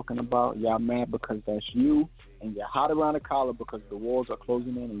they're talking about. Y'all mad because that's you, and you're hot around the collar because the walls are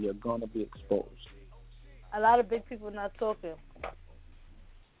closing in and you're going to be exposed. A lot of big people not talking.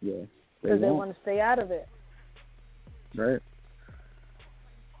 Yeah. Because they want to stay out of it. Right.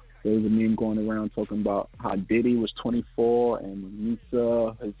 There was a meme going around talking about how Diddy was 24 and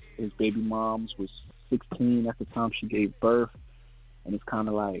Nisa, his baby mom's, was 16 at the time she gave birth. And it's kind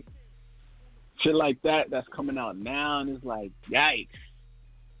of like shit like that that's coming out now, and it's like, yikes.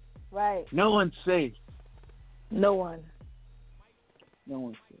 Right. No one's safe. No one. No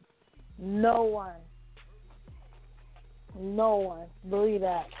one's safe. No one. No one. Believe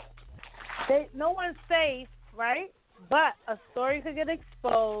that. No one's safe, right? But a story could get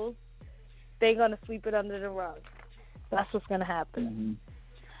exposed. They're going to sweep it under the rug. That's what's going to happen. Mm-hmm.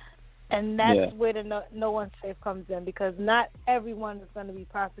 And that's where the no one's safe comes in, because not everyone is going to be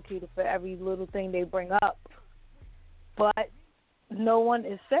prosecuted for every little thing they bring up. But no one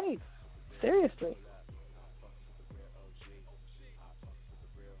is safe. Seriously.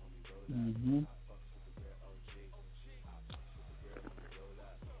 Mm-hmm.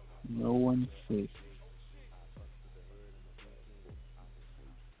 No one's safe.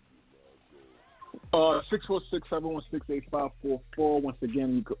 646-716-8544. Once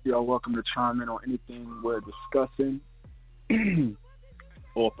again, you are welcome to chime in on anything we're discussing.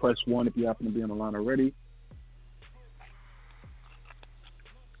 Or press 1 if you happen to be on the line already.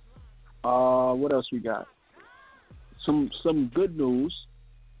 What else we got? Some good news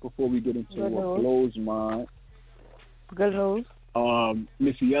before we get into what blows mind. Good news.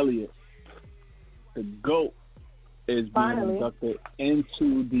 Missy Elliott, the GOAT, is being inducted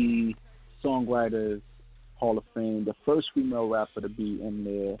into the Songwriters Hall of Fame. The first female rapper to be in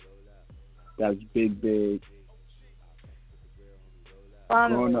there. That's big.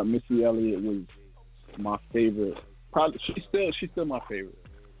 Growing up, Missy Elliott was my favorite. Probably she's still my favorite.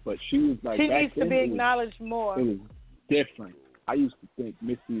 But she was like, she back needs then, to be acknowledged more. It was different. I used to think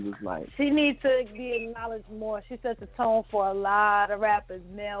Missy was like, she needs to be acknowledged more. She set the tone for a lot of rappers,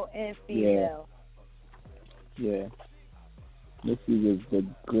 male and female. Yeah. Missy was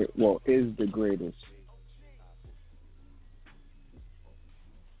is the greatest.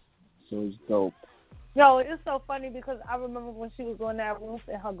 So it's dope. Yo, it's so funny because I remember when she was on that roof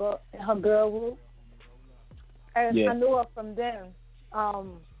in her girl roof, and I knew her from then. I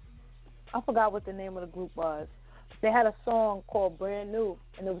forgot what the name of the group was. They had a song called Brand New,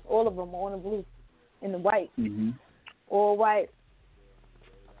 and it was all of them on the roof in the white, all white,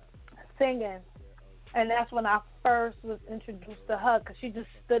 singing. And that's when I first was introduced to her, because she just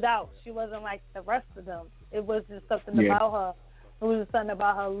stood out. She wasn't like the rest of them. It was just something about her. It was just something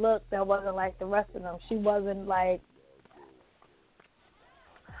about her look that wasn't like the rest of them. She wasn't like,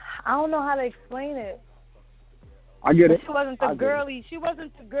 I don't know how to explain it. I get it. She wasn't the girly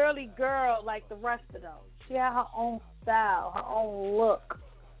girl like the rest of them. She had her own style, her own look.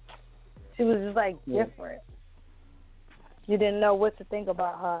 She was just like different. You didn't know what to think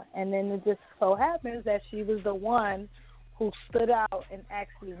about her. And then it just so happens that she was the one who stood out and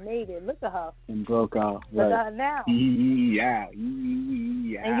actually made it. Look at her. And broke out. Look at her now. Yeah.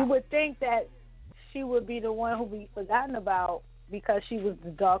 And you would think that she would be the one who be forgotten about because she was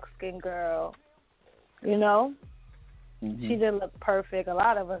the dark-skinned girl, you know? Mm-hmm. She didn't look perfect. A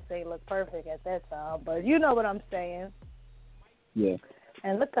lot of us say look perfect at that time, but you know what I'm saying. Yeah.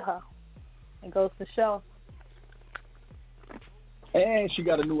 And look at her. It goes to show. And she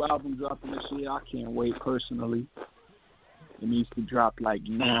got a new album dropping this year. I can't wait, personally. It needs to drop, like,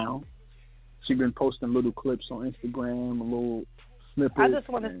 now. She's been posting little clips on Instagram, a little snippets. I just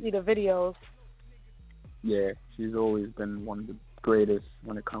want to see the videos. Yeah, she's always been one of the greatest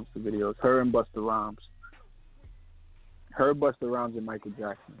when it comes to videos. Her and Busta Rhymes. Her, Busta Rhymes, and Michael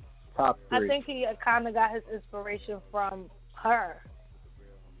Jackson. Top 3. I think he kind of got his inspiration from her.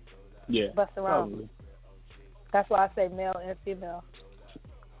 Yeah, Busta Rhymes. Probably. That's why I say male and female.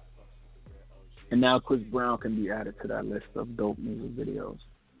 And now Chris Brown can be added to that list of dope music videos.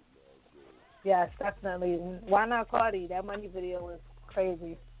 Yes, definitely. Why not Cardi? That Money video was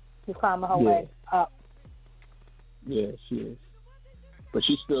crazy. She's climbing her way up. Yeah, she is. But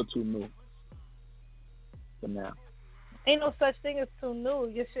she's still too new for now. Ain't no such thing as too new.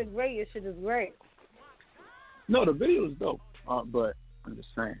 Your shit great. Your shit is great. No, the video is dope. But I'm just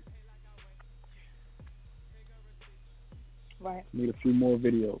saying. Right. Need a few more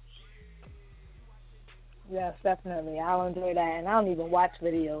videos. Yes, definitely. I'll enjoy that. And I don't even watch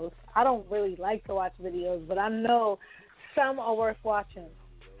videos. I don't really like to watch videos, but I know some are worth watching.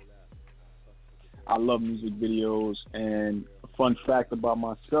 I love music videos. And a fun fact about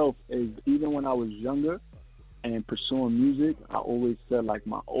myself is even when I was younger and pursuing music, I always said, like,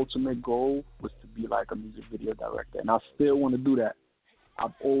 my ultimate goal was to be like a music video director. And I still want to do that.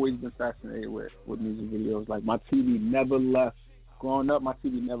 I've always been fascinated with music videos. Like, my TV never left. Growing up, my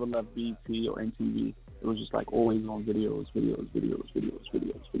TV never left BET or MTV. It was just, like, always on videos.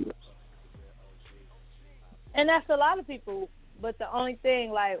 And that's a lot of people. But the only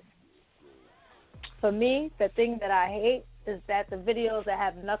thing, like, for me, the thing that I hate is that the videos that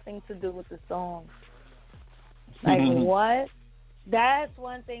have nothing to do with the songs. Like, what? That's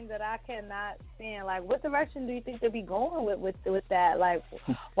one thing that I cannot stand. Like, what direction do you think they'll be going with that? Like,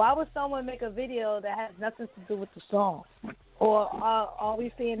 why would someone make a video that has nothing to do with the song? Or are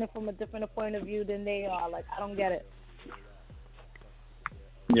we seeing it from a different point of view than they are? Like, I don't get it.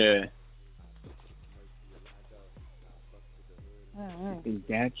 Yeah. Mm-hmm. Is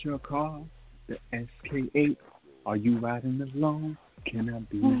that your car? The SK8? Are you riding alone? Can I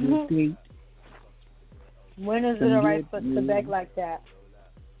be your date? When is it a right to beg like that?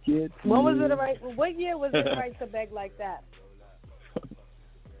 When was it a right? What year was it right to beg like that?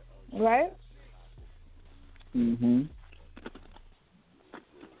 Right? Mhm.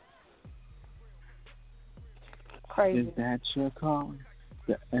 Crazy. Is that your car?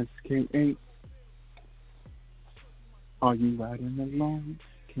 The SK8? Are you riding alone?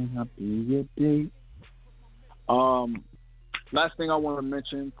 Can I be your date? Last thing I want to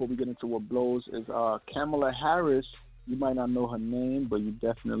mention before we get into what blows is Kamala Harris. You might not know her name, but you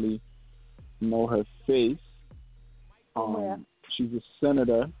definitely know her face. She's a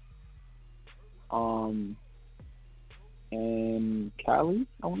senator in Cali,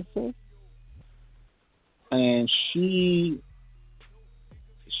 I want to say. And she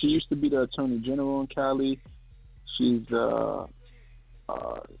used to be the attorney general in Cali. She was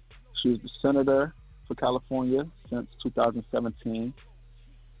the senator for California since 2017,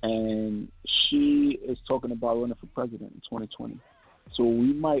 and she is talking about running for president in 2020. So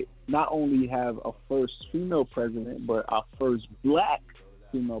we might not only have a first female president, but our first black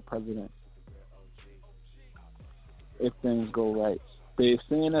female president if things go right. They're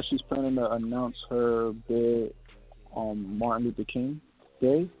saying that she's planning to announce her bid on Martin Luther King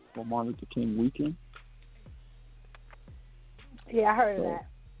Day or Martin Luther King weekend. Yeah, I heard of that.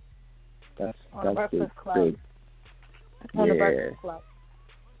 That's the Breakfast Club. Big. On the Breakfast Club.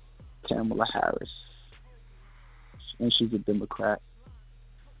 Kamala Harris. And she's a Democrat.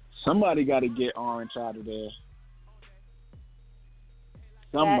 Somebody got to get Orange out of there.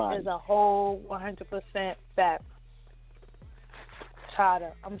 Somebody. That is a whole 100% fact.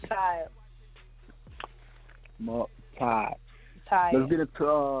 I'm tired. I'm tired. Let's get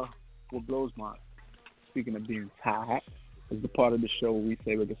into what blows my. Speaking of being tired, is the part of the show where we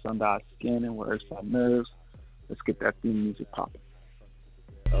say what gets under our skin and what hurts our nerves. Let's get that theme music popping.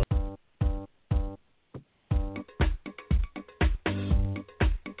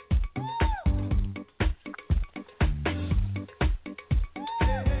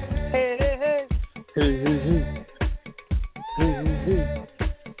 Hey, hey, hey. Hey, hey, hey. Hey, hey, hey.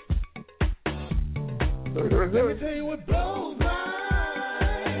 Let me tell you what blows my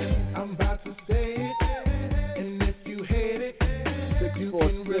mind. I'm about to say it, and if you hate it, you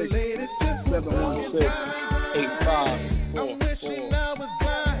can relate it. Just I'm wishing I was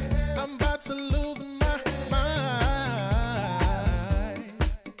blind. I'm about to lose my mind.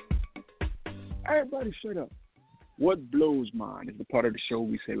 Everybody shut up. What blows mine is the part of the show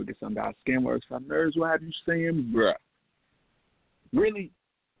we say we get something out. Scam words for nerves. What have you saying, bruh? Really?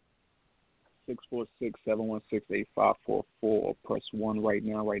 646-716-8544. Press 1 right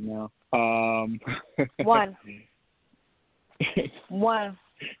now. One.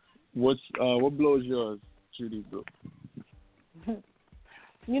 What blows yours, Judy?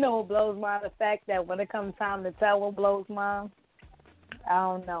 You know what blows mine? The fact that when it comes time to tell what blows mine, I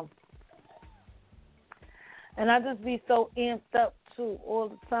don't know. And I just be so amped up, too, all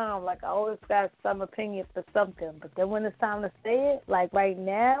the time. Like, I always got some opinion for something. But then when it's time to say it, like right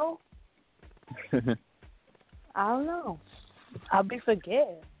now, I don't know. I'll be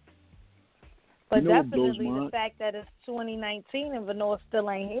forgetting. But definitely the fact that it's 2019 and Vanilla still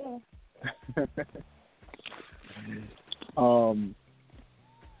ain't here. What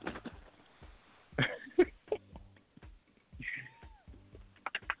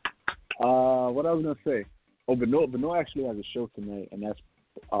I was gonna say? Oh, Vanilla actually has a show tonight, and that's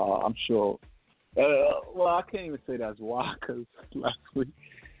I'm sure. Well, I can't even say that's why, because last week.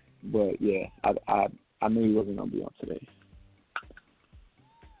 But yeah, I knew he wasn't gonna be on today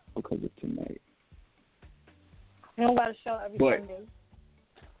because of tonight. You don't got a show every Sunday.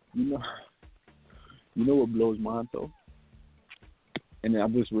 You know what blows mine though, and I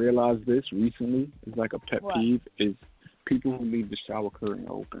just realized this recently. It's like a pet peeve is people who leave the shower curtain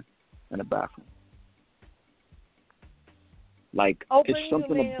open in the bathroom. Like open, it's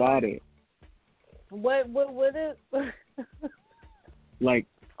something about it. What is? Like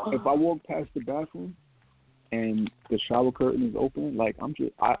if I walk past the bathroom and the shower curtain is open, like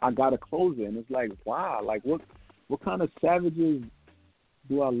I gotta close it, and it's like wow, like what kind of savages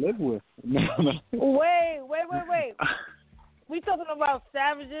do I live with? Wait. We talking about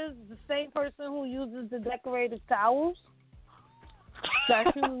savages, the same person who uses the decorative towels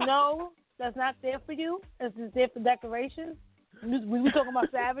that you know that's not there for you, it's just there for decoration. We were talking about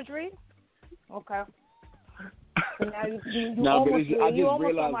savagery. Okay. So now you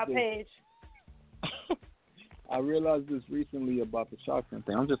almost on my page. I realized this recently about the shotgun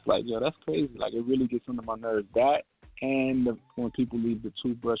thing. I'm just like, yo, that's crazy. Like, it really gets under my nerves. That and when people leave the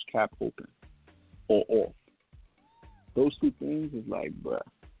toothbrush cap open or off. Those two things is like, bruh.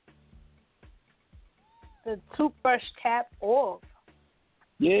 The toothbrush cap off?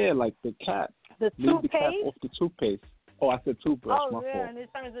 Yeah, like the cap. The leave toothpaste? The cap off the toothpaste. Oh, I said toothbrush. Oh, my yeah, fault. and it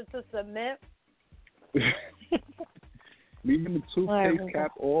turns into cement. Leaving the toothpaste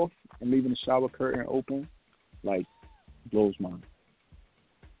cap off and leaving the shower curtain open, like, blows mine.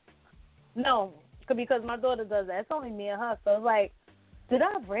 No, because my daughter does that. It's only me and her. So it's like, did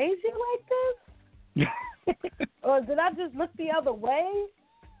I raise you like this? Or did I just look the other way?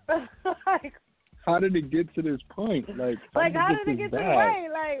 Like, how did it get to this point? Like how did it get to this way?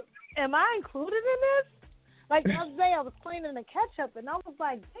 Like, am I included in this? Like, the other day I was cleaning the ketchup, and I was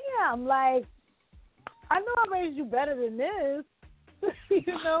like, damn, like, I know I raised you better than this.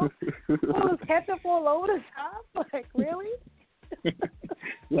 You know? All this ketchup all over the top? Like, really?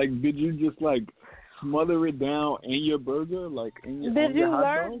 Like, did you just, like, smother it down in your burger? Like, in your Did you hot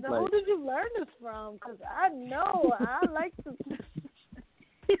learn? dog? Who did you learn this from? Because I know I like to.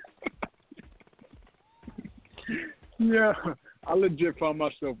 Yeah, I legit found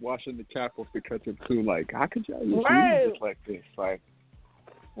myself washing the cap off the ketchup too. Like, how could y'all use this like this? Like,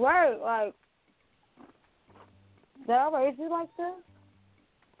 like, did I raise you like this?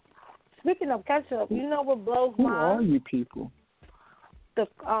 Speaking of ketchup, you know what blows mine? Who are you people?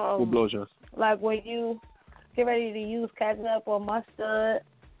 What blows yours? Like when you get ready to use ketchup or mustard,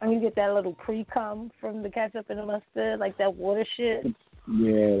 and you get that little pre-cum from the ketchup and the mustard, like that water shit.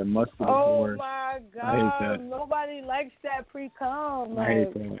 Yeah, the mustard is the worst. Oh my God! I hate that. Nobody likes that pre-cum. Like, I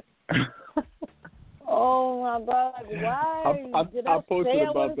hate that. Oh my God! Why? I posted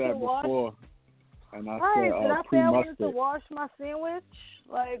about that before, and I said, did I say I wanted to pre-mustard. wash my sandwich?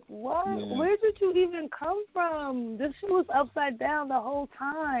 Like, what? Yeah. Where did you even come from? This shit was upside down the whole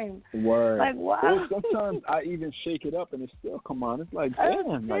time. Word. Like, what? Well, sometimes I even shake it up and it still come on. It's like,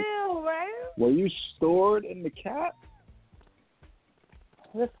 damn. Like, right? were you stored in the cap?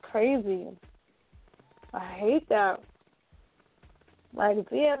 That's crazy. I hate that. Like,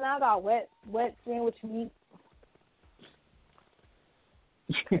 yeah, now I got wet sandwich meat.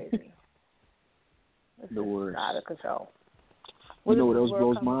 It's crazy. The worst. Out of control. You know what else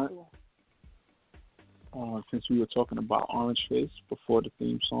blows mine? Since we were talking about Orange Face before the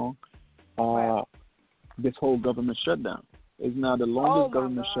theme song, this whole government shutdown is now the longest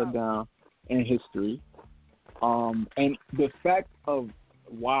government shutdown in history. And the fact of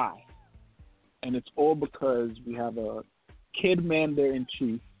why, and it's all because we have a kid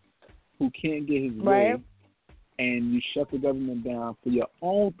commander-in-chief who can't get his way, and you shut the government down for your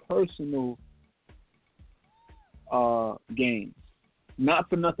own personal gains. Not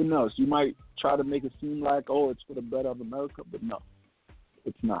for nothing else. You might try to make it seem like, oh, it's for the better of America, but no,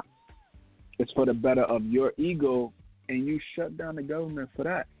 it's not. It's for the better of your ego, and you shut down the government for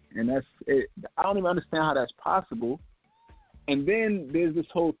that. And that's it. I don't even understand how that's possible. And then there's this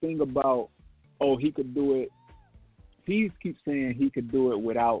whole thing about, oh, he could do it. He keeps saying he could do it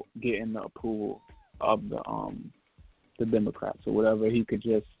without getting the approval of the Democrats or whatever. He could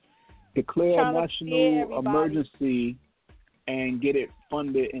just declare a national emergency and get it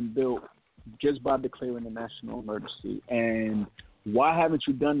funded and built just by declaring a national emergency. And why haven't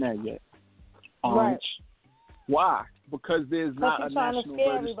you done that yet? Why? Because there's not a national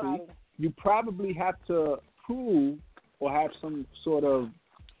emergency. Everybody. You probably have to prove or have some sort of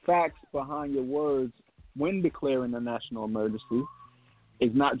facts behind your words when declaring a national emergency.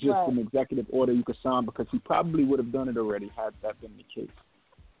 It's not just an executive order you could sign, because he probably would have done it already had that been the case.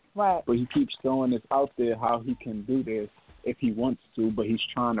 Right. But he keeps throwing this out there how he can do this if he wants to, but he's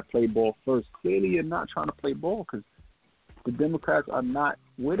trying to play ball first. Clearly you're not trying to play ball, because the Democrats are not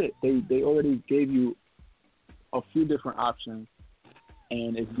with it. They already gave you a few different options,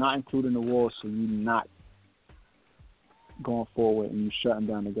 and it's not including the war, so you're not going forward and you're shutting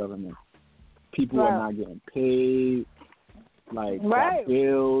down the government. People are not getting paid, got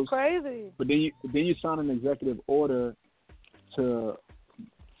bills. Crazy. But then you sign an executive order to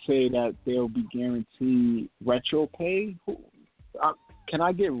say that they'll be guaranteed retro pay. Can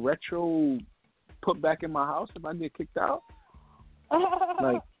I get retro put back in my house if I get kicked out?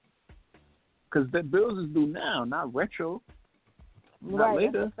 Because the bills is due now, not retro. Not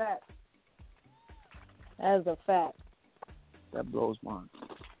later. That's a fact. That is a fact. That blows mine.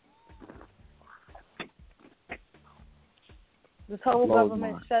 This whole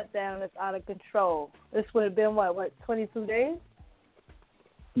government shutdown is out of control. This would have been, 22 days?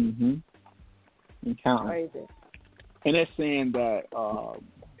 Mm-hmm. And counting. Crazy. And they're saying that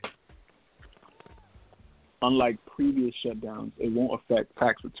unlike previous shutdowns, it won't affect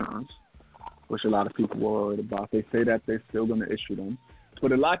tax returns, which a lot of people were worried about. They say that they're still going to issue them.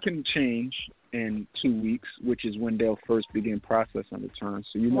 But a lot can change in 2 weeks, which is when they'll first begin processing returns.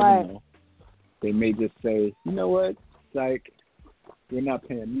 So you never know. They may just say, you know what, we're not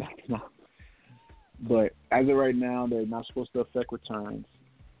paying nothing out. But as of right now, they're not supposed to affect returns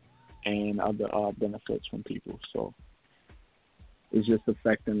and other benefits from people. So it's just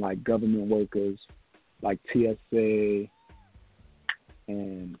affecting government workers, like TSA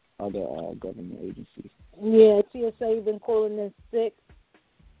and other government agencies. Yeah, TSA been calling in sick.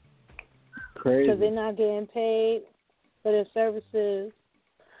 Crazy. Because they're not getting paid for their services.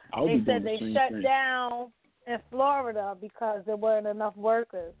 They said they shut down in Florida because there weren't enough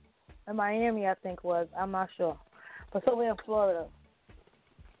workers. In Miami, I think was. I'm not sure. But somewhere in Florida.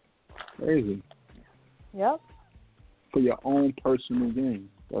 Crazy. Yep. For your own personal gain.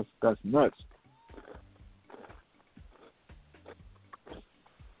 That's nuts.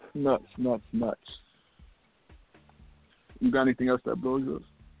 Nuts. You got anything else that blows you?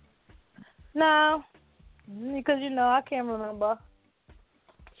 No. Because, I can't remember.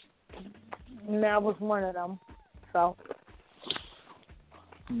 And that was one of them. So,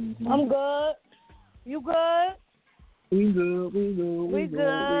 I'm good. You good? We good.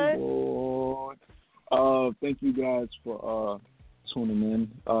 Thank you guys for tuning in.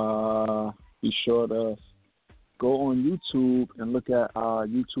 Be sure to go on YouTube and look at our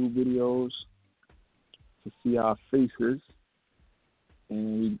YouTube videos to see our faces.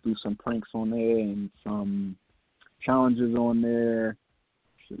 And we do some pranks on there and some challenges on there,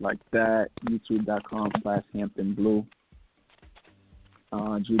 shit like that. YouTube.com/HamptonBlue.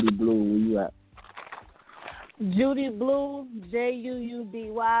 Judy Blue, where you at? Judy Blue,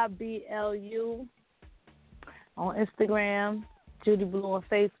 JUUDYBLU on Instagram. Judy Blue on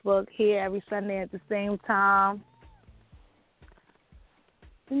Facebook. Here every Sunday at the same time.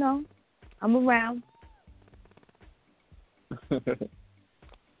 I'm around.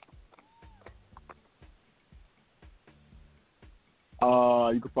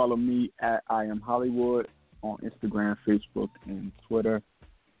 You can follow me at I Am Hollywood on Instagram, Facebook, and Twitter.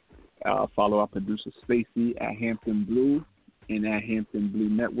 Follow our producer Stacy at Hampton Blue and at Hampton Blue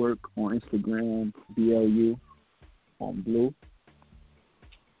Network on Instagram, BLU on Blue.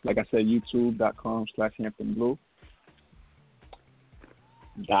 Like I said, YouTube.com/Hampton Blue.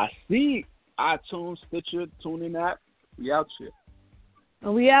 That's it. iTunes, Stitcher, TuneIn app. We out here.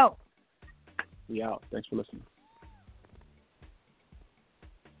 We out. We out. Thanks for listening.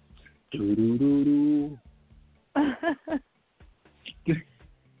 Do-do-do-do.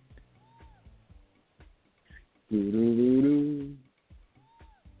 Do-do-do-do.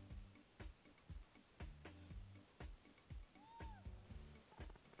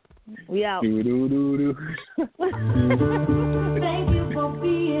 We out. Do-do-do-do. Thank you for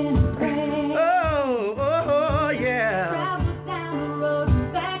being a friend. Oh, yeah. Travel down the road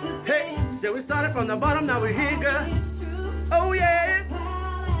and back again. Hey, so we started from the bottom, now we're here, girl. Oh, yeah.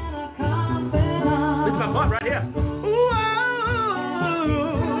 This is my part right here. Ooh,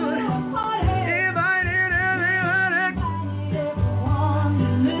 if I did everything.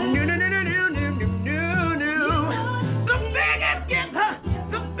 The biggest gift,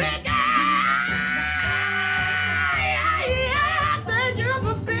 the biggest. Thank you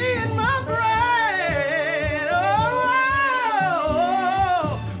for being my friend.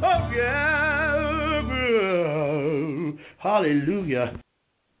 Oh, yeah. Hallelujah.